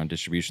around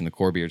distribution, the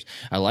core beers.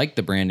 I like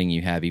the branding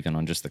you have even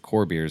on just the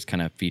core beers,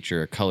 kind of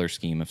feature a color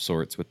scheme of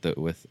sorts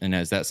and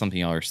is that something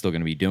y'all are still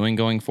going to be doing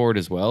going forward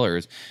as well, or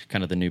is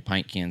kind of the new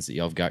pint cans that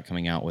y'all have got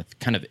coming out with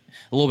kind of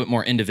a little bit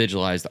more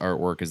individualized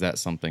artwork, is that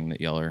something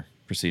that y'all are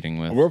proceeding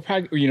with? We're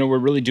probably, we're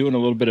really doing a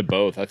little bit of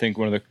both. I think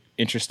one of the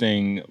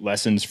interesting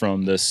lessons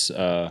from this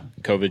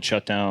COVID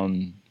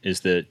shutdown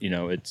is that,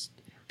 it's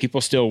people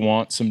still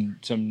want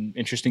some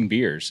interesting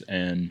beers,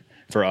 and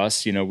for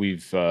us,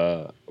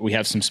 we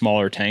have some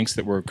smaller tanks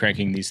that we're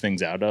cranking these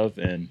things out of,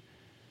 and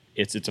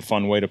it's a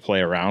fun way to play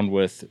around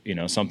with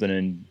something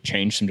and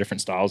change some different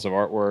styles of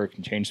artwork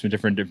and change some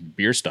different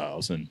beer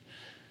styles and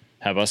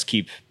have us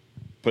keep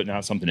putting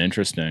out something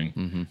interesting.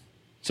 Mm-hmm.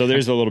 So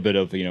there's a little bit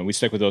of we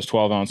stick with those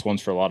 12-ounce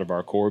ones for a lot of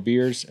our core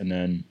beers, and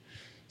then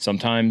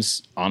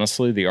sometimes,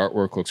 honestly, the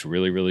artwork looks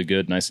really, really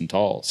good, nice and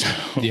tall. So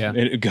yeah,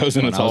 it goes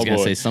in a tall boy. I was going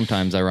to say,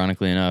 sometimes,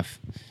 ironically enough,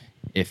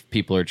 if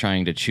people are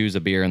trying to choose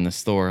a beer in the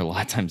store, a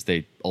lot of times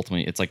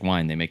it's like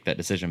wine. They make that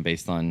decision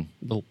based on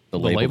the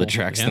label that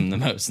tracks them the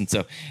most. And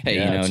so,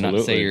 hey, not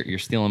to say you're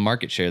stealing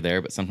market share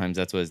there, but sometimes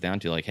that's what it's down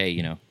to. Like,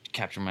 hey,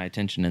 capture my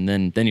attention, and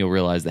then you'll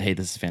realize that, hey,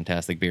 this is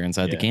fantastic beer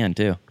inside the can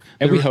too.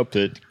 And we hope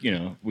that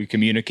we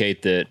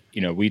communicate that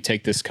we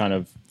take this kind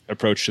of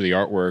approach to the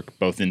artwork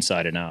both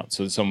inside and out,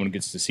 so that someone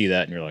gets to see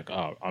that and you're like,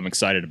 oh, I'm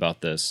excited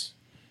about this.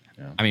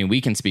 I mean, we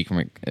can speak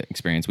from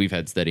experience. We've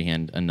had steady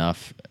hand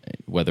enough,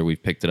 whether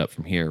we've picked it up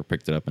from here or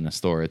picked it up in a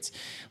store. It's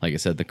like I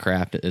said, the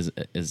craft is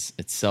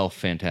itself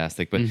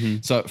fantastic. But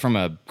so from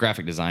a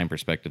graphic design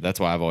perspective,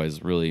 that's why I've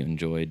always really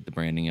enjoyed the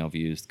branding I've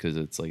used, because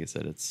it's like I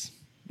said,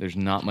 there's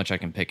not much I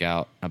can pick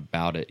out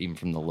about it, even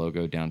from the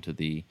logo down to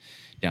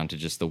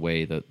just the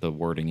way that the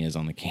wording is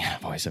on the can.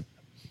 I've always,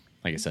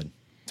 like I said,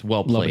 it's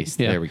well placed.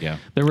 Yeah. There we go.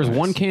 There was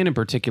one can in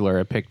particular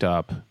I picked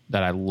up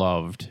that I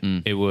loved.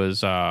 It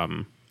was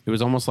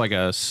almost like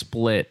a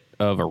split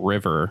of a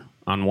river.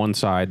 On one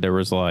side there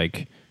was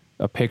like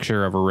a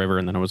picture of a river,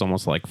 and then it was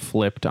almost like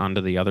flipped onto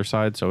the other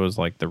side, so it was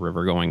like the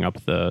river going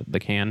up the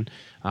can.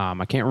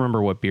 I can't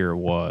remember what beer it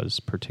was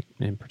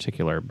in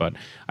particular, but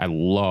I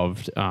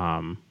loved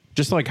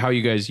just like how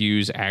you guys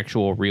use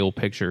actual real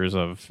pictures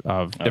of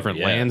different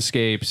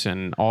landscapes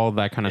and all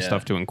that kind of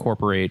stuff to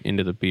incorporate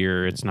into the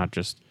beer. It's not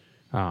just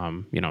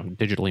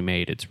digitally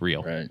made, it's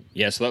real. Right.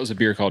 Yeah, so that was a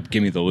beer called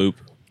Gimme the Loop,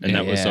 and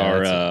that was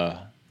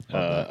our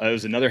it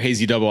was another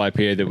hazy double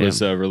IPA that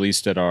was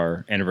released at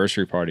our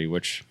anniversary party,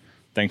 which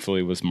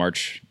thankfully was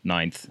March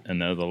 9th,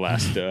 and the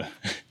last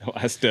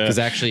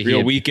actually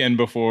real weekend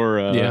before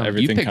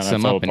everything kind of fell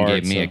apart. You picked some up and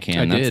gave me a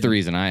can. That's did. The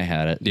reason I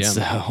had it. Yeah.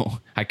 So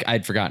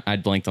I'd forgotten.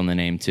 I'd blanked on the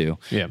name too.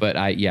 Yeah. But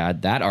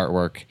that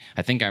artwork,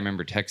 I think I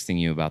remember texting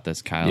you about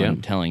this, Kyle,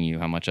 and telling you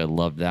how much I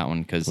loved that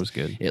one, because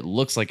it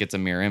looks like it's a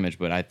mirror image,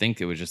 but I think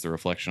it was just a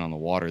reflection on the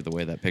water, the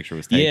way that picture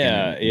was taken.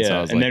 Yeah, and so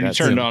I was and then you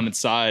turned it on its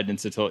side, and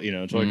it's a totally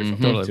different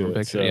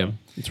picture. So. Yeah,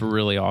 it's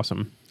really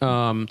awesome.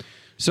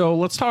 So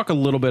let's talk a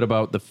little bit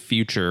about the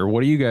future.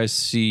 What do you guys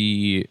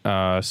see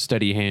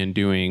Steady Hand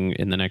doing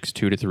in the next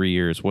 2 to 3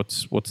 years?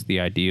 What's the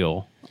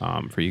ideal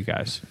for you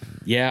guys?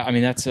 Yeah, I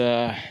mean, that's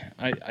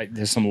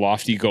there's some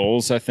lofty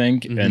goals, I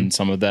think, and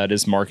some of that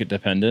is market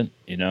dependent.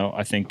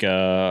 I think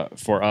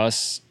for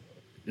us,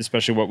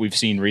 especially what we've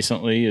seen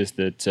recently, is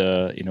that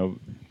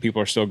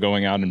people are still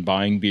going out and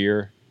buying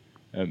beer.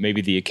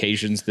 Maybe the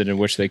occasions in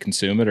which they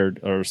consume it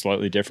are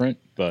slightly different.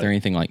 But if they're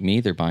anything like me,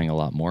 they're buying a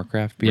lot more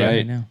craft beer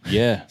right now.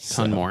 Yeah,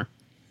 ton more.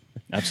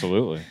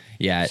 Absolutely.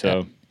 Yeah.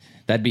 So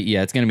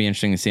it's going to be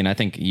interesting to see. And I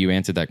think you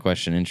answered that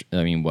question.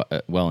 I mean,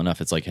 well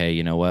enough. It's like, hey,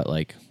 you know what?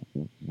 Like,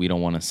 we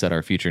don't want to set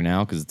our future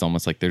now, because it's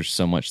almost like there's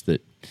so much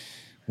that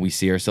we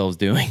see ourselves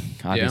doing,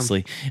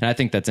 obviously. Yeah. And I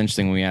think that's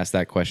interesting when we ask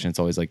that question. It's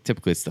always like,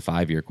 typically it's the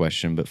 5-year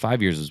question, but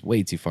 5 years is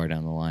way too far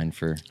down the line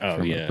for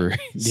breweries.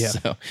 Yeah.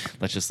 So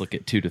let's just look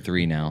at 2 to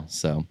 3 now.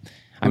 So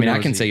I mean, I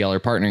can say y'all are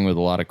partnering with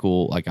a lot of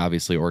cool, like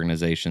obviously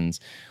organizations,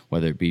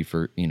 whether it be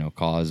for,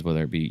 cause,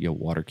 whether it be,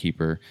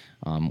 Waterkeeper,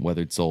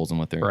 Weathered Souls, and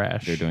what they're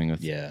doing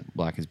with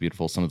Black is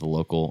Beautiful, some of the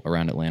local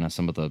around Atlanta,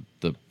 some of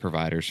the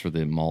providers for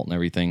the malt and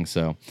everything.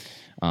 So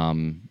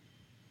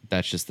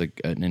that's just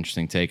an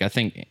interesting take. I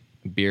think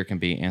beer can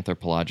be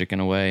anthropologic in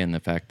a way, and the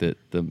fact that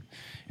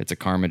it's a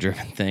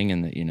karma-driven thing,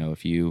 and that,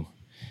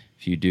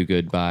 if you do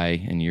good by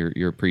and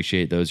you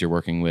appreciate those you're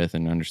working with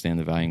and understand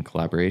the value in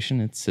collaboration,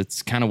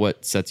 it's kind of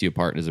what sets you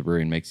apart as a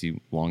brewery and makes you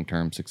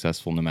long-term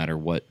successful no matter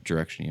what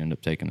direction you end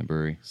up taking the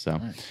brewery. So,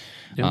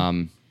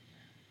 nice.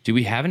 Do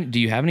you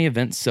have any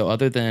events? So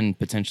other than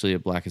potentially a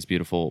Black is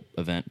Beautiful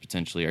event,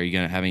 potentially, are you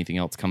going to have anything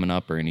else coming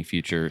up or any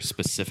future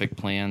specific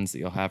plans that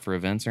you'll have for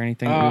events or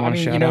anything that we want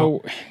to shout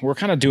out? We're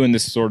kind of doing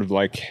this sort of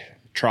like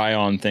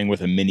try-on thing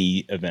with a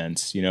mini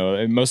events.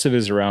 Most of it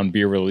is around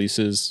beer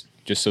releases,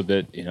 just so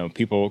that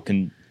people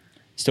can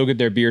still get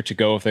their beer to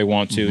go if they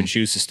want to and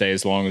choose to stay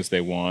as long as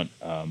they want.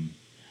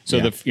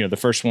 The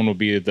first one will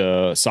be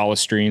the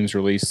Solace Streams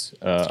release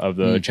of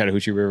the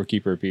Chattahoochee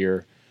Riverkeeper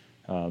beer.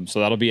 So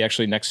that'll be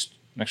actually next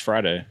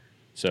Friday.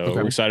 So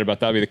we're excited about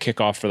that. It'll be the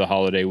kickoff for the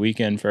holiday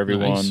weekend for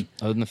everyone. Nice.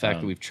 Other than the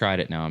fact that we've tried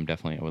it now, I'm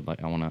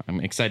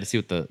excited to see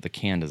what the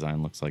can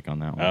design looks like on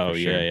that one. Oh,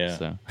 sure. yeah.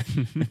 So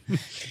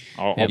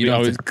I'll be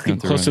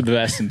close to the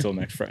vest until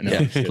next Friday.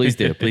 No, please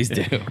do.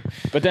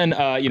 But then,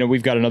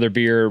 we've got another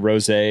beer,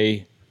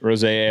 Rosé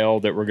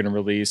Ale that we're going to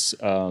release.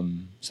 So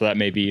that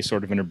may be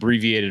sort of an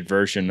abbreviated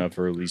version of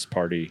a release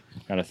party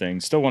kind of thing.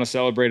 Still want to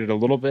celebrate it a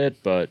little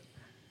bit, but,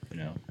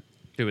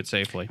 do it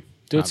safely.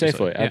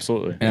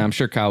 Absolutely. And I'm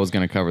sure Kyle was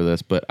going to cover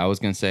this, but I was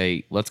going to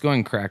say, let's go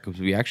and crack,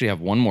 because we actually have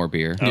one more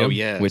beer. Oh,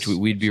 yeah. Which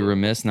we'd be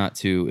remiss not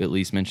to at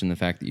least mention the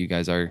fact that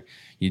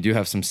you do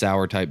have some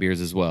sour type beers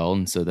as well.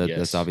 And so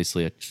that's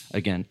obviously,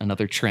 again,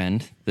 another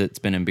trend that's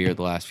been in beer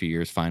the last few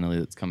years, finally,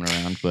 that's coming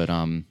around. But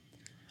I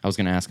was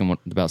going to ask him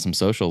about some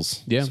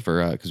socials. Yeah.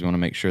 Because we want to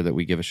make sure that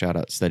we give a shout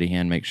out to Steady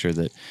Hand, make sure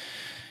that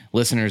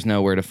listeners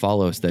know where to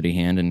follow Steady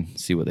Hand and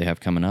see what they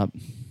have coming up.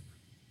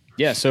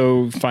 Yeah,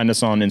 so find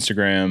us on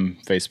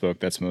Instagram, Facebook.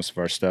 That's most of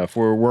our stuff.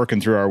 We're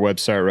working through our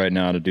website right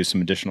now to do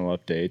some additional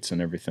updates and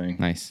everything.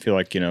 Nice. I feel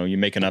like, you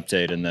make an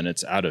update and then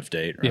it's out of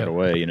date right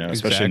away,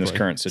 especially in this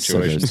current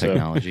situation. So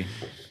technology.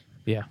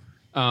 Yeah.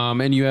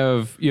 And you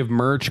have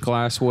merch,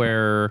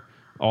 glassware,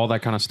 all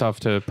that kind of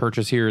stuff to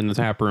purchase here in the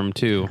tap room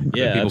too.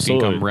 Yeah, people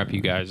absolutely. can come rep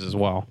you guys as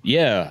well.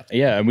 Yeah.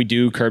 And we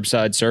do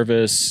curbside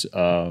service.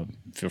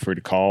 Feel free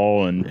to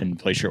call and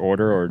place your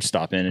order or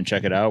stop in and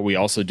check it out. We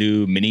also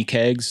do mini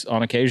kegs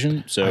on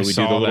occasion. So we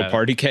do the little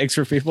party kegs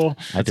for people.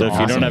 So if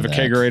you don't have a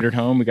kegerator at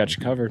home, we got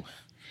you covered.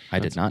 I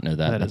did not know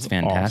that. That's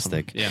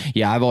fantastic. Awesome.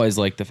 Yeah, I've always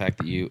liked the fact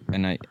that you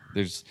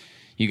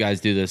guys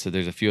do this. So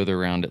there's a few other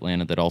around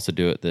Atlanta that also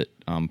do it that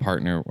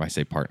partner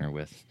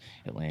with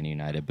Atlanta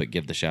United, but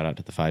give the shout out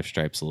to the Five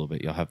Stripes a little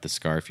bit. You'll have the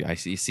scarf.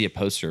 You see a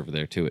poster over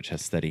there too, which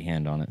has Steady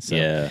Hand on it.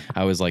 So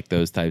I always like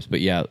those types. But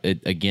yeah,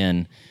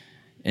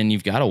 and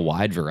you've got a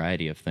wide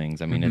variety of things.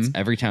 I mean, it's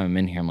every time I'm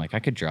in here, I'm like, I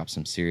could drop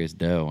some serious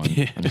dough on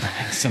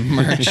some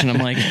merch. And I'm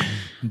like,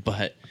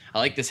 but I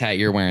like this hat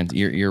you're wearing.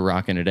 You're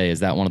rocking today.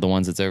 Is that one of the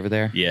ones that's over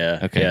there? Yeah.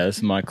 Okay. Yeah, this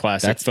is my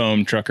classic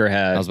foam trucker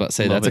hat. I was about to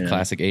say, that's a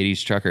classic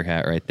 80s trucker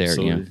hat right there.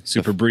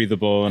 Super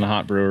breathable in a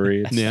hot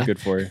brewery. It's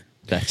good for you.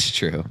 That's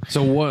true.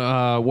 So what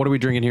are we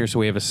drinking here? So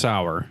we have a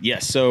sour.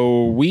 Yes.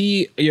 So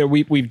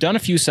we've done a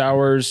few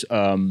sours,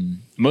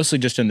 mostly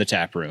just in the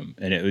tap room,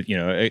 and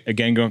it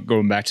again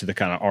going back to the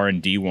kind of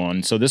R&D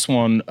one. So this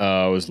one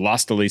was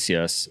Las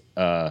Delicias.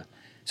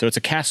 So it's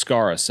a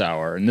Cascara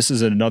sour, and this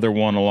is another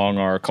one along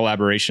our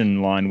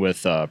collaboration line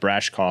with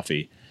Brash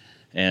Coffee.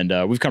 And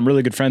we've become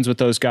really good friends with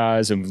those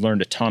guys, and we've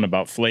learned a ton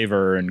about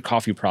flavor and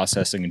coffee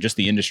processing and just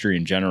the industry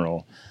in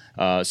general.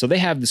 So they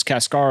have this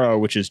Cascara,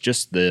 which is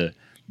just the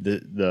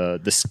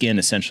skin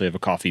essentially of a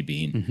coffee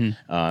bean.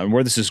 And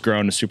where this is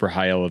grown is super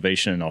high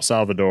elevation in El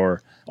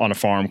Salvador on a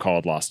farm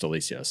called Las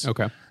Delicias.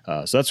 Okay.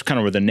 So that's kind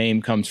of where the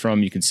name comes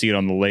from. You can see it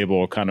on the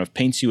label. It kind of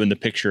paints you in the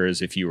picture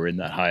as if you were in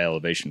that high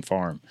elevation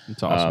farm.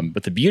 That's awesome.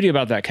 But the beauty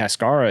about that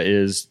Cascara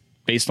is,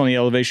 based on the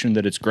elevation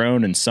that it's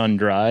grown and sun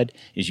dried,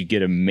 is you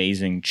get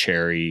amazing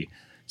cherry,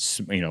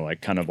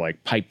 like kind of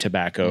like pipe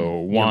tobacco,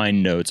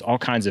 wine notes, all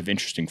kinds of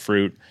interesting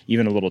fruit,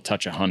 even a little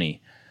touch of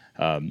honey.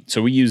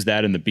 So we use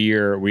that in the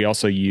beer. We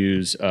also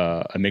use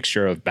a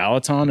mixture of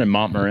Balaton and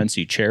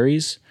Montmorency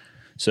cherries.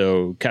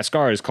 So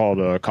Cascara is called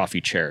a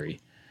coffee cherry.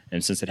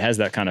 And since it has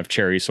that kind of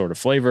cherry sort of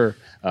flavor,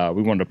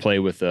 we wanted to play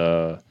with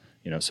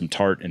some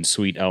tart and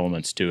sweet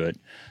elements to it.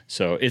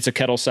 So it's a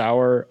kettle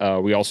sour.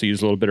 We also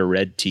use a little bit of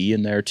red tea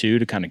in there too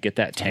to kind of get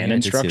that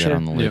tannin structure. See that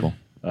on the label.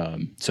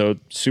 So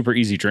super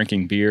easy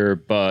drinking beer,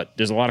 but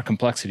there's a lot of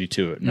complexity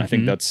to it. And I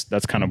think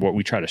that's kind of what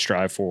we try to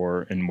strive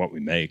for in what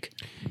we make.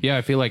 Yeah,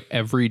 I feel like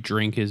every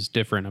drink is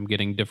different. I'm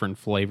getting different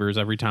flavors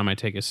every time I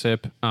take a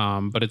sip.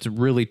 But it's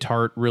really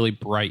tart, really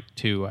bright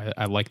too.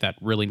 I like that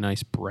really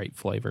nice bright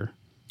flavor.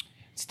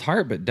 It's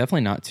tart, but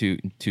definitely not too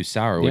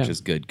sour, which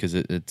is good because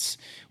it's.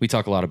 We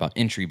talk a lot about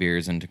entry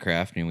beers into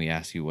craft, and we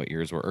ask you what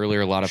yours were earlier.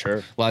 A lot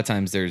of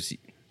times there's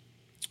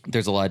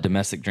there's a lot of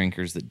domestic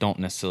drinkers that don't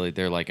necessarily.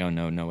 They're like, oh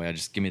no way. I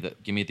just give me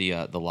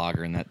the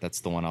lager, and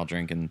that's the one I'll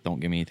drink, and don't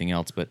give me anything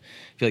else. But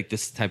I feel like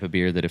this type of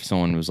beer that if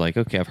someone was like,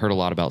 okay, I've heard a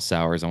lot about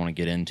sours, I want to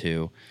get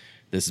into.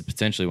 This is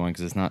potentially one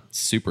because it's not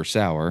super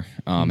sour.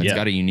 It's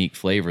got a unique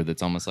flavor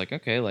that's almost like,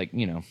 okay, like,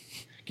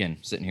 again,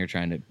 sitting here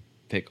trying to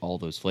pick all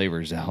those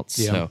flavors out.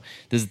 Yeah. So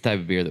this is the type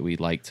of beer that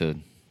we'd like to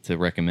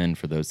recommend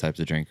for those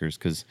types of drinkers,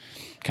 because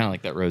kind of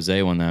like that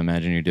rosé one that I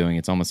imagine you're doing,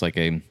 it's almost like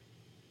a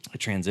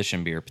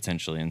transition beer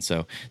potentially. And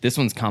so this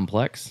one's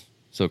complex,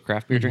 so a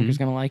craft beer drinker's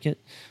going to like it,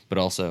 but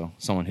also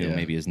someone who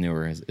maybe is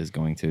newer is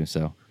going to.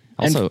 So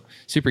also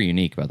super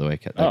unique, by the way,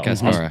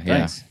 Cascara.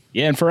 Thanks.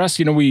 Yeah, and for us,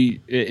 I'm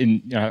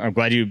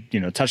glad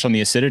you touched on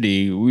the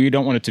acidity. We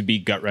don't want it to be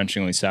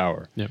gut-wrenchingly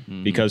sour,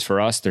 because for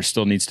us, there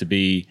still needs to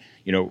be,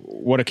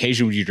 what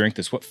occasion would you drink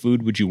this? What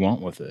food would you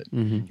want with it?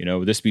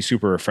 Would this be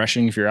super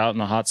refreshing if you're out in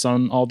the hot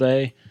sun all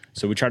day?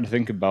 So we try to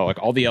think about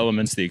like all the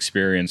elements of the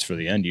experience for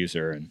the end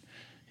user, and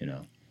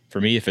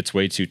for me, if it's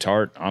way too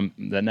tart,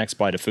 that next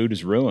bite of food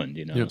is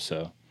ruined.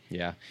 So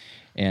yeah,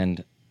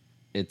 and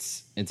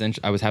it's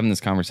I was having this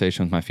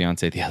conversation with my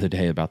fiance the other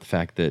day about the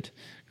fact that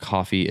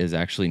coffee is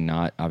actually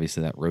not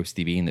obviously that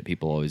roasty bean that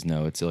people always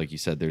know. It's like you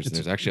said,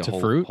 there's actually a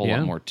whole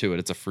lot more to it.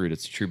 It's a fruit.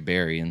 It's a true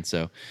berry. And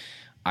so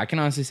I can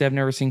honestly say I've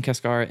never seen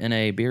Cascara in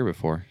a beer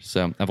before.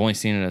 So I've only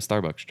seen it at a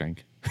Starbucks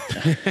drink.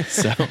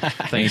 So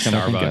thanks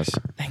Starbucks.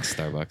 Thanks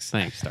Starbucks.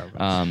 Thanks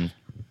Starbucks.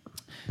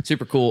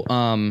 Super cool.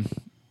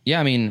 Yeah,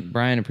 I mean,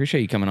 Brian,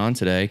 appreciate you coming on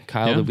today.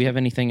 Kyle, did we have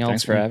anything else?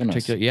 Thanks for having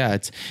us. Yeah,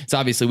 it's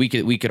obviously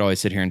we could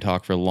always sit here and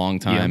talk for a long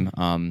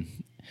time.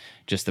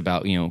 Just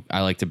about,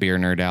 I like to beer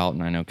nerd out,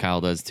 and I know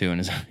Kyle does too.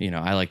 And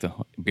I like to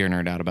beer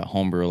nerd out about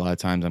homebrew a lot of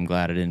times. I'm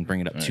glad I didn't bring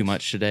it up too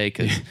much today,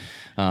 because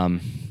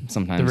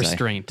sometimes the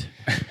restraint.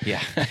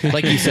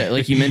 Like you said,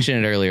 like you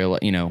mentioned it earlier,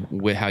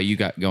 with how you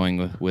got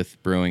going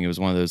with brewing, it was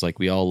one of those like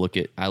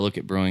I look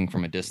at brewing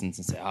from a distance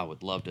and say, I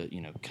would love to,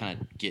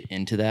 kind of get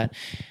into that.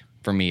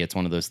 For me, it's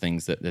one of those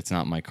things that's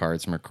not my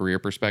cards from a career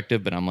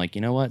perspective, but I'm like,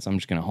 you know what? So I'm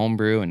just going to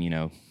homebrew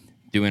and,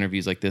 do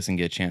interviews like this and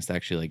get a chance to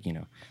actually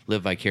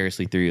live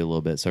vicariously through you a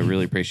little bit. So I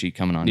really appreciate you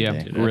coming on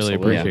today. Really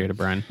appreciate it,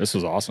 Brian. This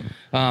was awesome.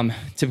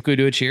 Typically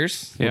do a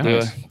cheers. We'll do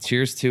a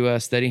cheers to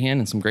Steady Hand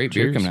and some great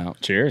beer coming out.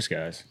 Cheers,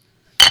 guys.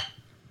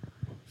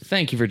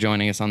 Thank you for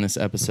joining us on this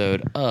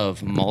episode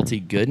of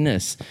Malty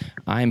Goodness.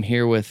 I'm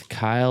here with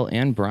Kyle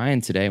and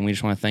Brian today, and we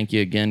just want to thank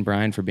you again,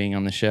 Brian, for being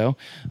on the show.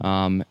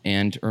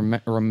 And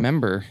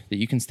remember that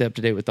you can stay up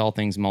to date with all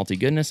things Malty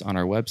Goodness on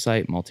our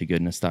website,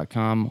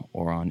 maltygoodness.com,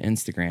 or on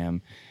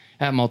Instagram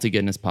at Malty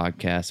Goodness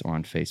Podcast, or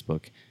on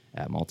Facebook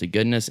at Malty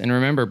Goodness. And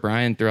remember,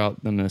 Brian threw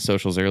out them in the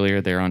socials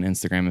earlier. They're on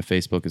Instagram and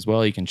Facebook as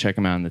well. You can check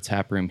them out in the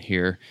tap room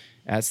here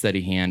at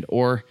Steady Hand,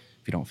 or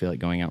if you don't feel like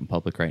going out in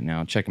public right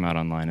now, check them out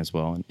online as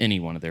well in any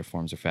one of their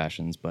forms or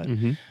fashions. But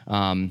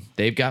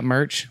they've got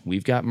merch.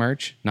 We've got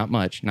merch. Not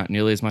much, not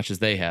nearly as much as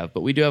they have,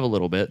 but we do have a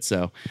little bit.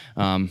 So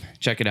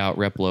check it out,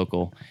 rep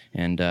local.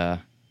 And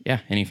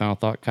any final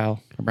thought,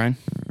 Kyle or Brian?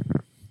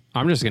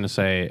 I'm just going to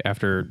say,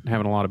 after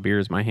having a lot of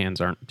beers, my hands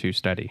aren't too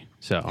steady.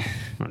 So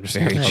I'm just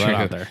going to throw that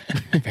out there.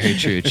 Very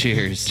true.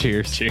 Cheers.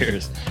 Cheers.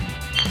 Cheers.